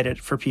highlight it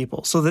for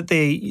people so that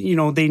they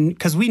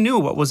because we knew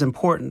what was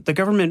important. The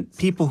government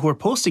people who were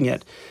posting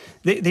it,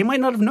 they might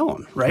not have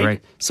known,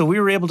 right? So we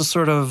were able to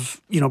sort of,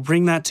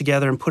 bring that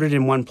together and put it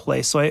in one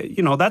place. So,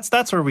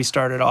 that's where we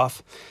started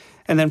off.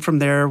 And then from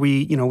there,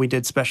 we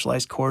did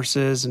specialized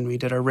courses and we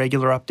did our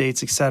regular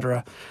updates, et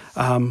cetera.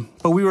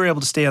 But we were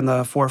able to stay on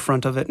the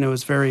forefront of it, and it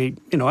was very,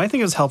 I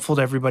think it was helpful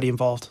to everybody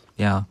involved.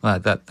 Yeah,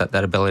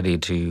 that ability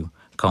to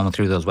comb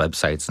through those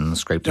websites and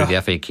scrape through the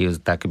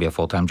FAQs, that could be a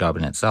full-time job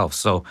in itself.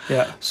 So,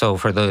 so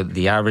for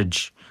the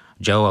average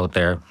Joe out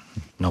there,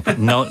 no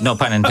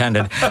pun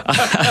intended,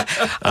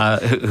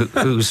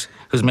 who's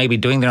maybe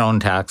doing their own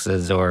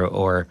taxes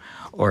or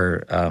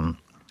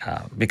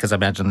because I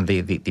imagine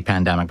the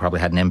pandemic probably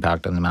had an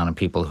impact on the amount of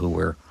people who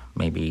were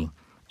maybe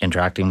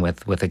interacting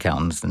with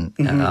accountants, and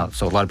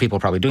so a lot of people are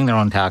probably doing their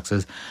own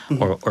taxes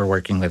or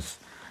working with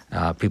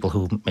people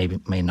who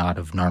may not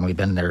have normally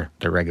been their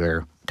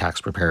regular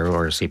tax preparer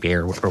or a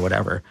CPA or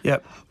whatever.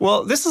 Yep.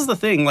 Well, this is the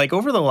thing. Like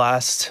over the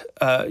last,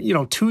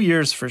 2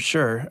 years for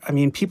sure. I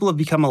mean, people have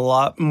become a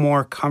lot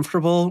more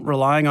comfortable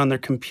relying on their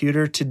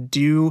computer to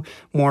do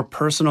more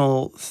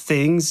personal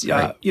things.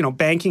 Right.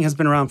 Banking has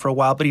been around for a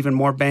while, but even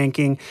more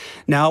banking.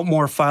 Now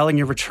more filing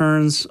your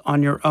returns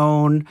on your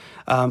own,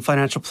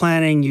 financial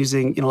planning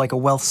using, like a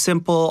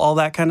Wealthsimple, all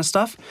that kind of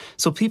stuff.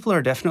 So people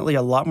are definitely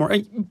a lot more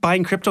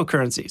buying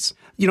cryptocurrencies.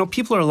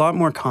 People are a lot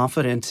more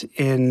confident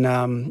in,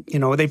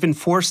 they've been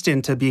forced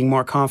into being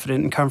more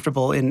confident and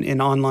comfortable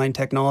in online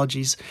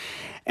technologies.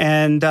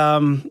 And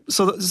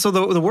so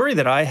the worry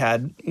that I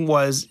had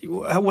was,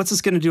 what's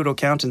this going to do to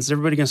accountants? Is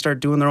everybody going to start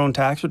doing their own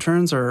tax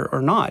returns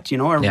or not?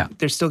 Are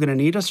they still going to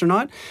need us or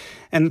not?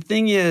 And the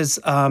thing is,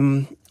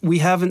 we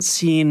haven't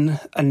seen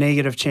a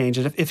negative change.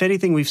 If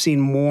anything, we've seen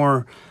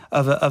more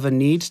of a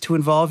need to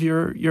involve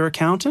your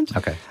accountant.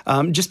 Okay.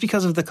 Just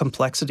because of the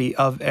complexity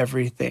of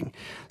everything.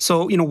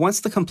 So,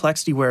 once the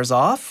complexity wears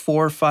off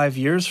 4 or 5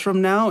 years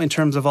from now, in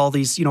terms of all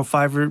these,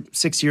 5 or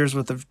 6 years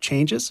worth of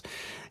changes,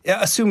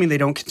 assuming they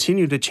don't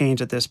continue to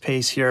change at this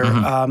pace here,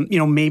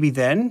 maybe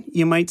then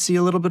you might see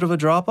a little bit of a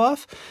drop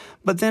off.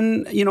 But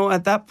then,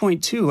 at that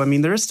point too,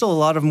 there is still a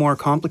lot of more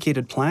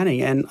complicated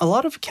planning, and a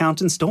lot of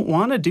accountants don't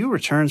want to do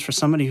returns for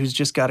somebody who's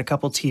just got a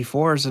couple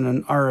T4s and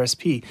an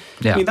RRSP.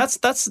 Yeah.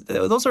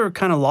 Those are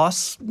kind of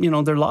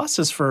they're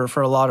losses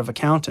for a lot of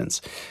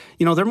accountants.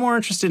 They're more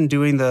interested in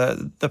doing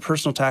the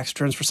personal tax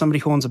returns for somebody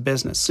who owns a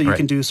business. So you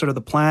can do sort of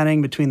the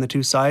planning between the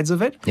two sides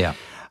of it. Yeah.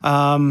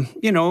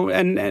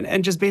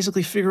 And just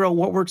basically figure out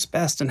what works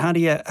best, and how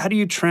do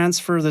you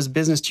transfer this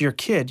business to your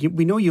kid?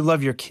 We know you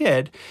love your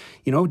kid.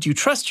 Do you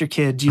trust your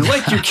kid? Do you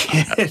like your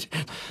kid?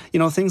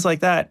 Things like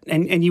that.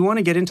 And you want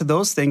to get into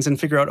those things and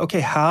figure out, okay,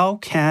 how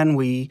can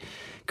we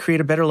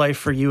create a better life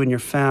for you and your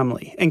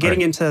family, and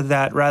getting into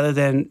that rather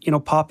than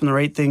popping the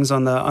right things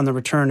on the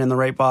return in the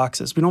right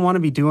boxes. We don't want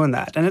to be doing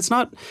that, and it's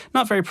not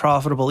very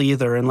profitable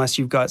either unless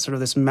you've got sort of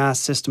this mass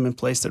system in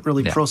place that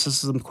really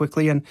processes them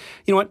quickly. And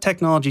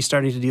technology's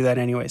starting to do that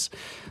anyways.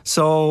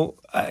 So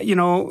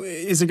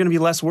is there going to be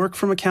less work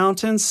from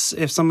accountants?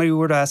 If somebody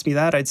were to ask me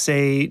that, I'd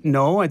say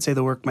no. I'd say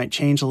the work might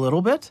change a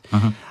little bit.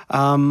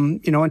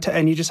 And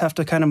you just have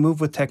to kind of move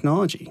with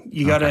technology.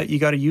 You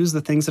gotta use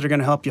the things that are going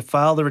to help you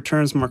file the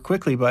returns more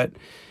quickly, but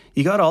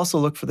you got to also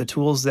look for the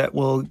tools that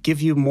will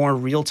give you more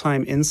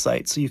real-time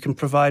insight, so you can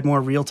provide more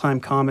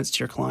real-time comments to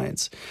your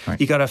clients. Right.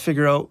 You got to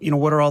figure out,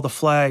 what are all the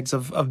flags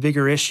of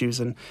bigger issues,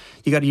 and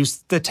you got to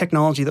use the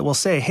technology that will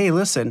say, hey,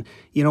 listen,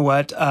 you know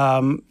what,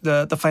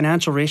 the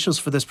financial ratios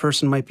for this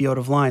person might be out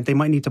of line. They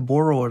might need to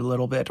borrow a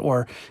little bit,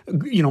 or,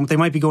 they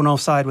might be going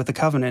offside with the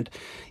covenant,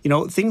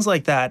 things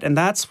like that. And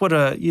that's what,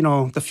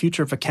 the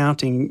future of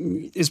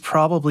accounting is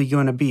probably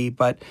going to be.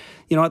 But,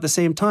 at the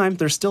same time,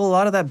 there's still a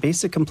lot of that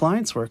basic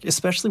compliance work,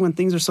 especially when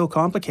things are so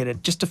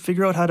complicated. Just to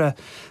figure out how to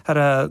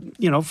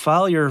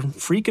file your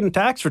freaking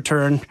tax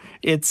return,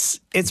 it's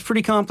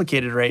pretty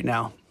complicated right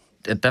now.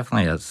 It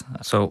definitely is.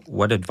 So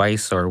what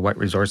advice or what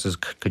resources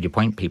could you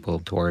point people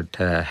toward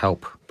to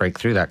help break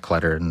through that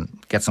clutter and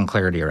get some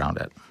clarity around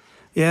it?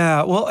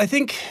 Yeah, well, I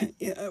think,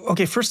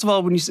 okay, first of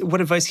all, when you say,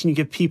 what advice can you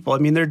give people?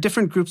 There are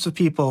different groups of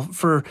people.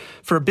 For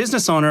a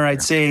business owner,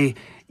 I'd say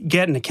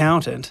get an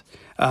accountant.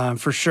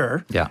 For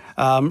sure. Yeah.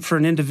 For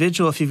an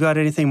individual, if you've got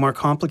anything more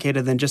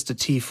complicated than just a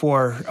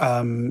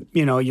T4,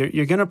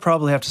 you're going to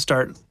probably have to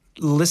start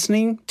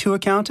listening to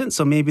accountants.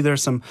 So maybe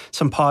there's some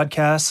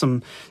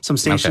podcasts, some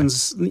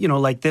stations,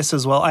 like this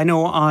as well. I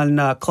know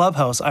on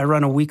Clubhouse, I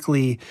run a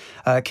weekly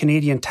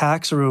Canadian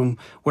tax room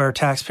where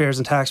taxpayers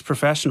and tax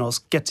professionals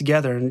get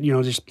together and,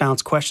 just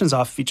bounce questions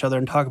off of each other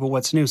and talk about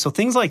what's new. So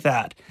things like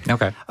that.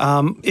 Okay.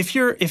 If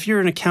you're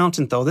an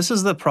accountant, though, this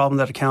is the problem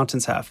that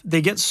accountants have.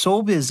 They get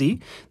so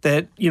busy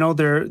that,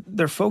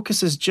 their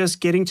focus is just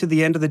getting to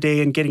the end of the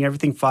day and getting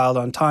everything filed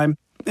on time.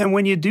 And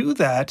when you do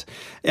that,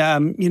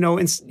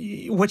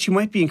 what you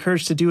might be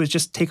encouraged to do is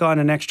just take on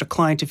an extra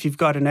client if you've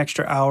got an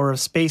extra hour of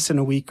space in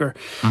a week, or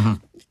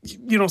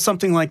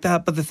something like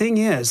that. But the thing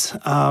is,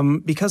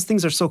 because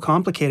things are so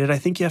complicated, I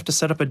think you have to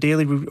set up a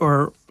daily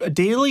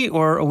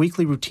or a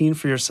weekly routine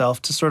for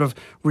yourself to sort of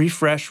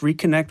refresh,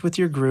 reconnect with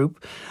your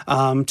group,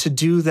 to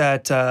do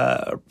that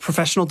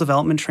professional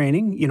development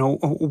training,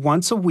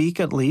 once a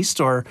week at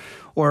least, or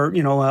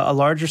a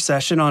larger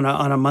session on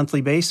a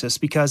monthly basis,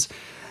 because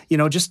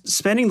just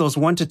spending those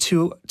 1 to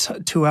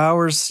 2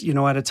 hours,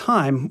 at a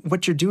time,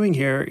 what you're doing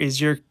here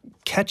is you're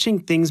catching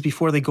things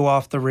before they go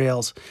off the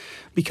rails.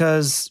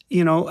 Because,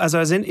 as I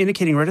was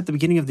indicating right at the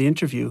beginning of the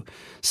interview,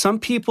 some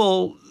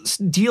people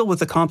deal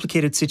with a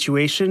complicated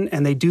situation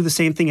and they do the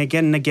same thing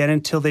again and again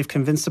until they've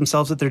convinced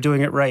themselves that they're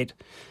doing it right.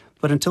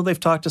 But until they've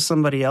talked to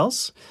somebody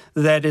else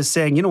that is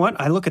saying, you know what,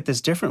 I look at this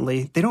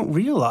differently, they don't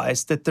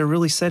realize that they're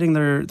really setting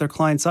their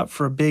clients up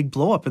for a big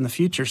blow up in the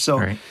future. So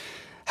right.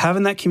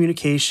 Having that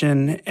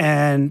communication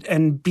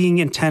and being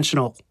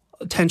intentional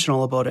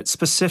about it,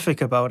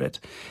 specific about it.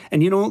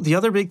 And the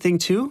other big thing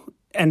too,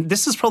 and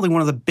this is probably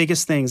one of the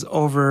biggest things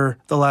over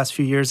the last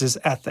few years, is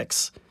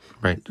ethics.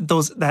 Right.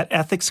 That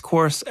ethics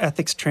course,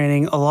 ethics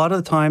training, a lot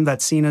of the time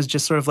that's seen as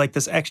just sort of like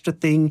this extra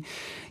thing,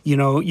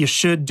 you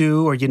should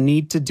do or you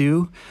need to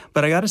do.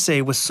 But I got to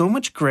say, with so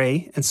much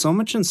gray and so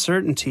much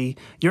uncertainty,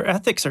 your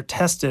ethics are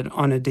tested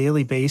on a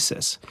daily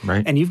basis.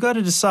 Right. And you've got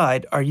to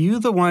decide, are you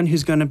the one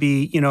who's going to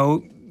be,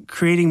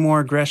 creating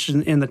more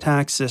aggression in the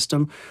tax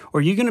system, or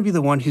are you going to be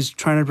the one who's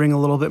trying to bring a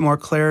little bit more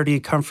clarity,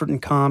 comfort,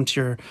 and calm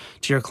to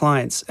your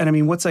clients?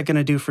 And what's that going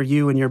to do for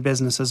you and your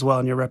business as well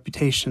and your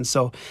reputation?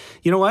 So,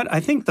 you know what? I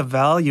think the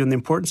value and the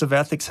importance of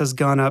ethics has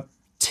gone up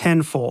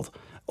tenfold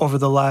over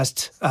the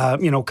last,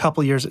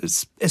 couple of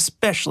years,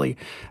 especially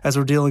as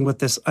we're dealing with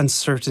this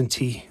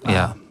uncertainty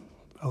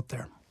out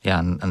there. Yeah,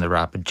 and the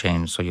rapid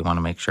change. So you want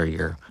to make sure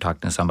you're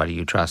talking to somebody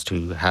you trust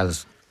who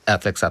has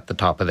ethics at the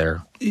top of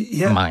their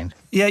mind.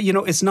 Yeah,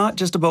 it's not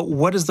just about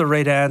what is the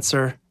right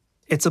answer.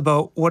 It's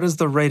about what is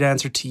the right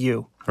answer to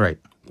you. Right.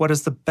 What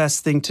is the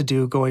best thing to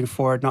do going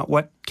forward, not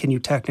what can you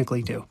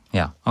technically do.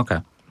 Yeah, okay.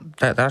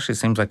 That actually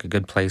seems like a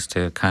good place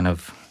to kind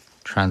of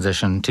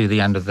transition to the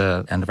end of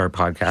our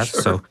podcast.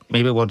 Sure. So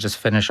maybe we'll just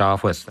finish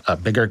off with a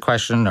bigger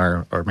question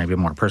or maybe a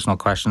more personal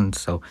question.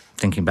 So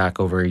thinking back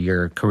over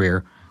your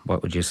career,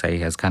 what would you say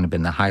has kind of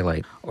been the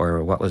highlight,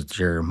 or what was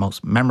your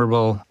most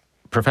memorable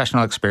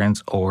professional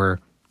experience or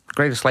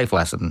greatest life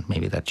lesson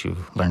maybe that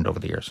you've learned over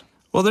the years?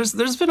 Well, there's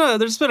been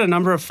a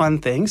number of fun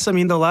things. I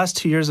mean, the last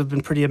 2 years have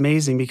been pretty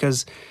amazing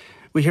because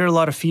we hear a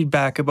lot of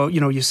feedback about,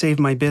 you saved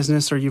my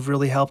business or you've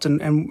really helped.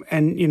 And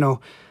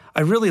I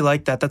really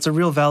like that. That's a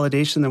real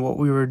validation that what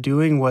we were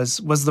doing was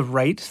the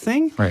right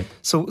thing. Right.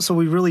 So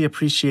we really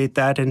appreciate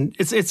that. And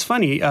it's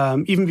funny,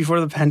 even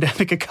before the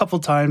pandemic, a couple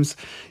times,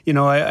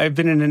 I've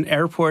been in an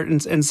airport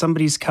and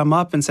somebody's come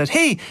up and said,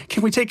 "Hey,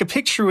 can we take a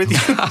picture with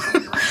you?"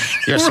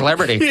 You're a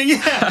celebrity.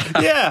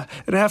 Yeah.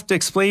 And I have to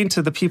explain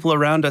to the people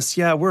around us,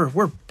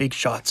 we're big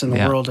shots in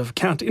the world of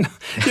accounting.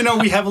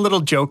 We have a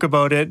little joke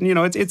about it.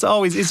 And,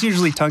 it's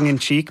usually tongue in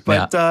cheek,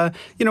 but,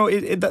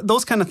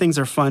 those kind of things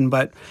are fun.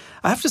 But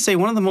I have to say,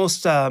 one of the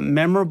most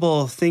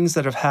memorable things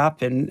that have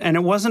happened, and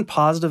it wasn't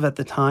positive at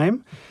the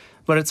time,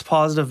 but it's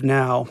positive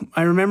now.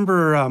 I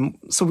remember,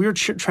 so we were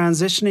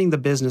transitioning the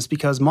business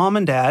because Mom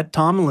and Dad,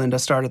 Tom and Linda,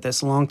 started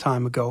this a long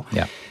time ago.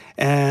 Yeah.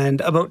 And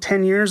about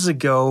 10 years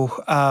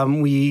ago,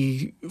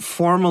 we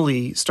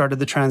formally started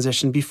the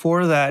transition.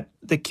 Before that,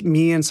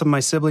 me and some of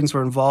my siblings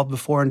were involved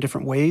before in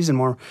different ways, in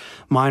more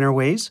minor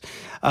ways.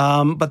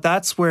 But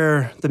that's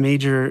where the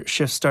major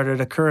shifts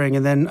started occurring.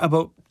 And then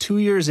about 2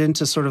 years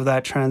into sort of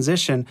that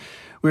transition,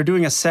 we were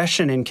doing a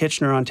session in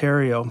Kitchener,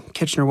 Ontario,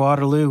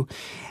 Kitchener-Waterloo.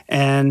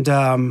 And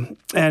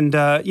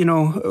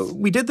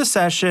we did the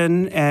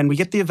session and we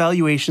get the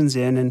evaluations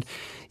in, and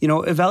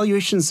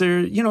evaluations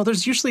are,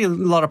 there's usually a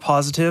lot of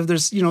positive.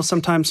 There's,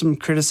 sometimes some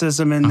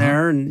criticism in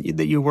there and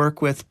that you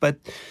work with. But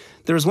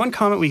there was one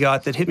comment we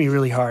got that hit me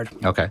really hard.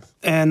 Okay.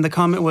 And the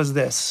comment was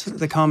this.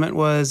 The comment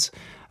was,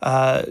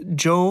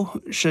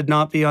 Joe should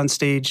not be on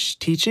stage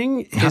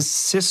teaching. His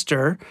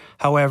sister,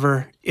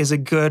 however, is a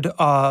good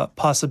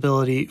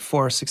possibility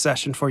for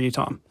succession for you,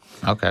 Tom.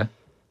 Okay.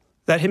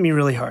 That hit me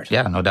really hard.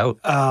 Yeah, no doubt.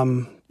 I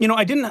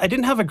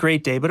didn't have a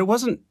great day, but it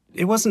wasn't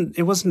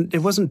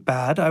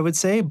bad, I would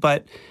say.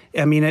 But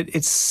I mean,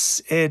 it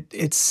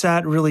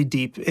sat really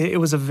deep. It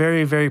was a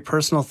very, very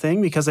personal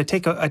thing because I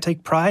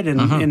take pride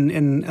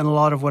in a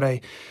lot of what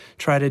I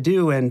try to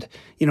do. And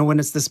when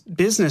it's this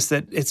business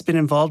that it's been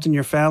involved in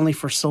your family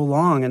for so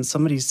long, and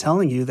somebody's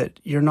telling you that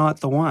you're not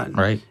the one,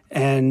 right?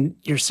 And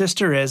your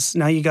sister is,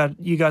 now you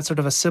got sort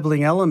of a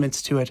sibling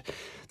elements to it.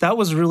 That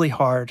was really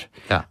hard.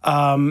 Yeah.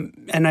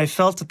 And I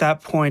felt at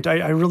that point,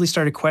 I really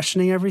started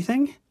questioning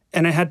everything,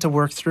 and I had to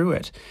work through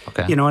it.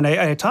 Okay. And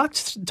I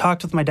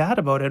talked with my dad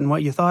about it and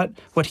what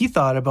he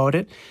thought about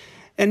it.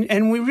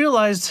 And we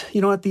realized,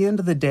 at the end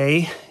of the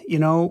day,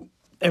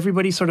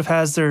 everybody sort of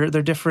has their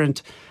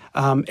different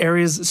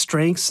areas,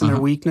 strengths and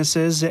their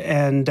weaknesses.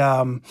 And,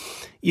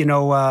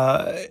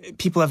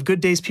 people have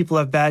good days, people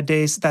have bad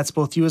days. That's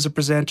both you as a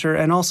presenter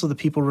and also the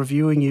people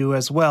reviewing you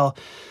as well.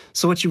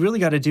 So what you really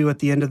got to do at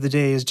the end of the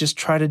day is just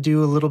try to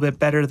do a little bit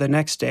better the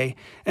next day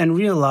and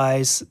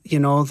realize,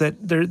 that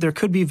there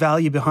could be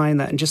value behind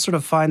that, and just sort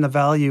of find the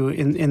value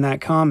in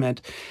that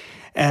comment.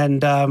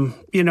 And,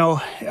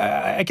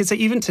 I could say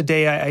even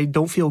today, I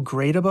don't feel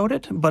great about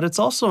it, but it's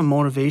also a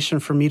motivation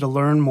for me to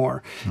learn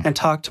more and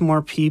talk to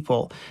more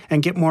people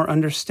and get more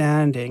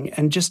understanding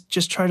and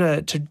just try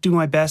to do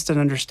my best and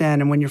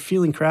understand. And when you're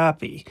feeling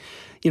crappy,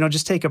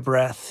 just take a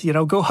breath,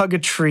 go hug a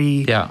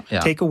tree,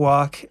 take a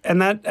walk.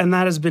 And that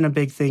has been a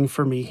big thing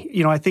for me.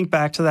 I think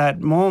back to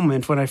that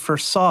moment when I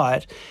first saw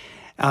it,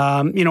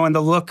 and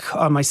the look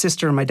on my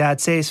sister and my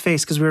dad's face,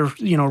 because we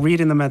were,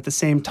 reading them at the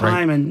same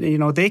time, right.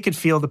 And, they could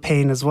feel the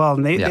pain as well.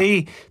 And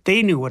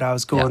they knew what I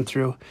was going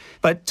through.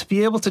 But to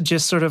be able to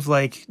just sort of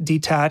like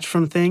detach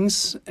from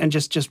things and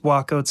just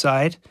walk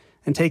outside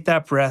and take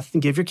that breath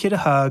and give your kid a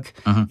hug,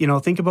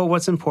 think about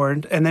what's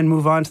important and then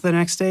move on to the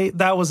next day,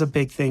 that was a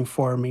big thing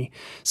for me.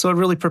 So it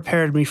really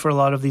prepared me for a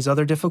lot of these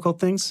other difficult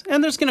things.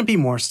 And there's going to be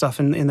more stuff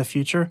in the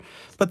future,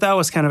 but that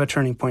was kind of a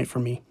turning point for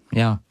me.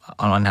 Yeah.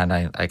 On one hand,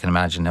 I can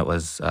imagine it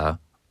was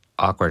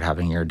awkward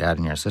having your dad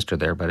and your sister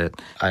there, but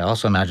I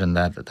also imagine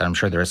that I'm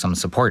sure there is some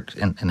support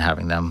in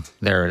having them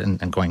there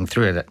and going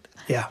through it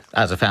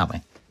as a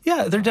family.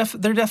 Yeah, there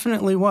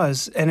definitely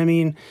was. And I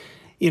mean,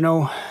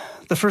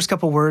 the first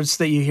couple words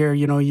that you hear,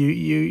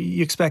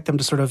 you expect them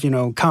to sort of,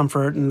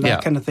 comfort and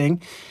that kind of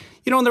thing.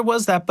 And there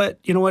was that, but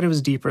you know what? It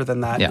was deeper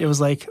than that. Yeah. It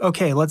was like,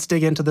 okay, let's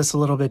dig into this a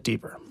little bit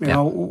deeper.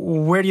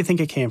 Where do you think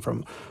it came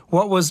from?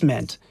 What was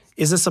meant?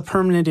 Is this a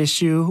permanent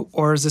issue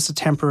or is this a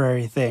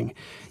temporary thing?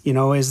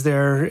 Is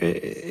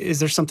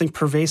there something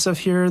pervasive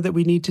here that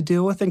we need to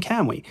deal with, and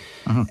can we?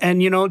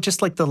 And,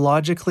 just like the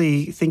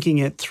logically thinking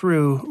it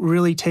through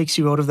really takes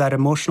you out of that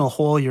emotional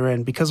hole you're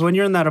in, because when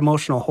you're in that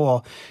emotional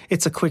hole,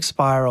 it's a quick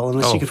spiral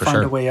unless you can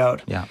find a way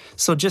out. Yeah.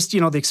 So just,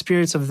 the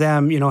experience of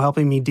them,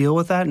 helping me deal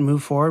with that and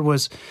move forward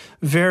was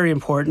very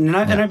important. And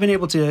I've been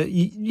able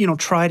to,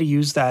 try to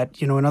use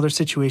that, in other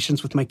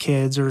situations with my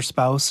kids or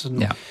spouse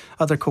and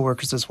other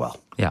coworkers as well.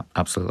 Yeah,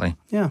 absolutely.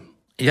 Yeah.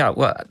 Yeah,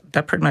 well,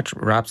 that pretty much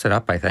wraps it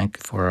up, I think,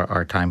 for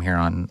our time here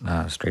on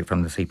Straight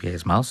from the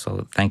CPA's Mouth.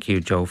 So thank you,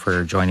 Joe,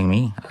 for joining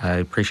me. I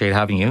appreciate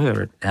having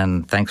you,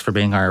 and thanks for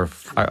being our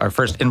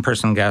first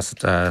in-person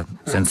guest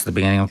since the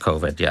beginning of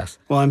COVID, yes.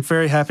 Well, I'm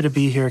very happy to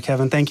be here,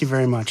 Kevin. Thank you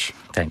very much.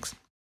 Thanks.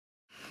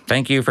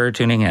 Thank you for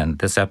tuning in.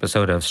 This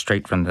episode of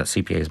Straight from the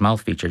CPA's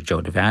Mouth featured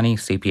Joe Devaney,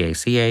 CPA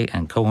CA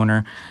and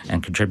co-owner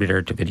and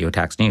contributor to Video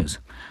Tax News.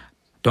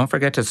 Don't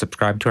forget to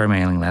subscribe to our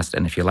mailing list,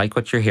 and if you like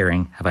what you're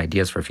hearing, have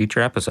ideas for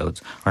future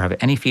episodes, or have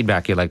any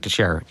feedback you'd like to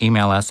share,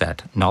 email us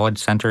at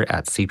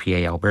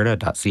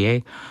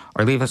knowledgecenter@cpaalberta.ca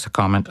or leave us a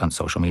comment on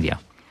social media.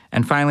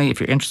 And finally,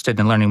 if you're interested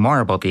in learning more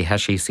about the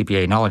Hesje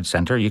CPA Knowledge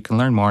Center, you can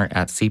learn more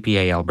at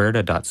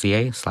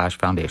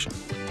cpaalberta.ca/foundation.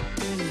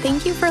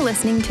 Thank you for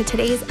listening to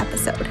today's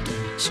episode.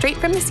 Straight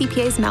from the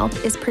CPA's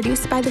Mouth is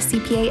produced by the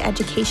CPA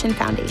Education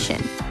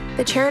Foundation,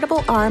 the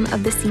charitable arm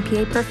of the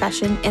CPA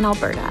profession in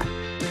Alberta.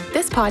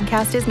 This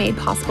podcast is made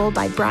possible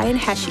by Brian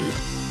Hesje,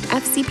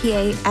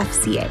 FCPA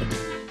FCA.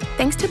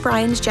 Thanks to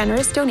Brian's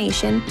generous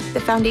donation,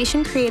 the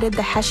Foundation created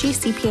the Hesje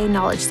CPA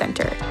Knowledge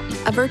Center,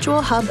 a virtual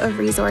hub of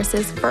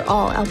resources for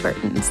all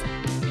Albertans.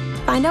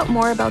 Find out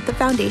more about the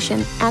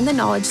Foundation and the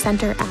Knowledge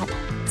Center at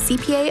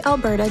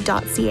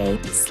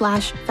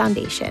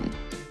cpaalberta.ca/foundation.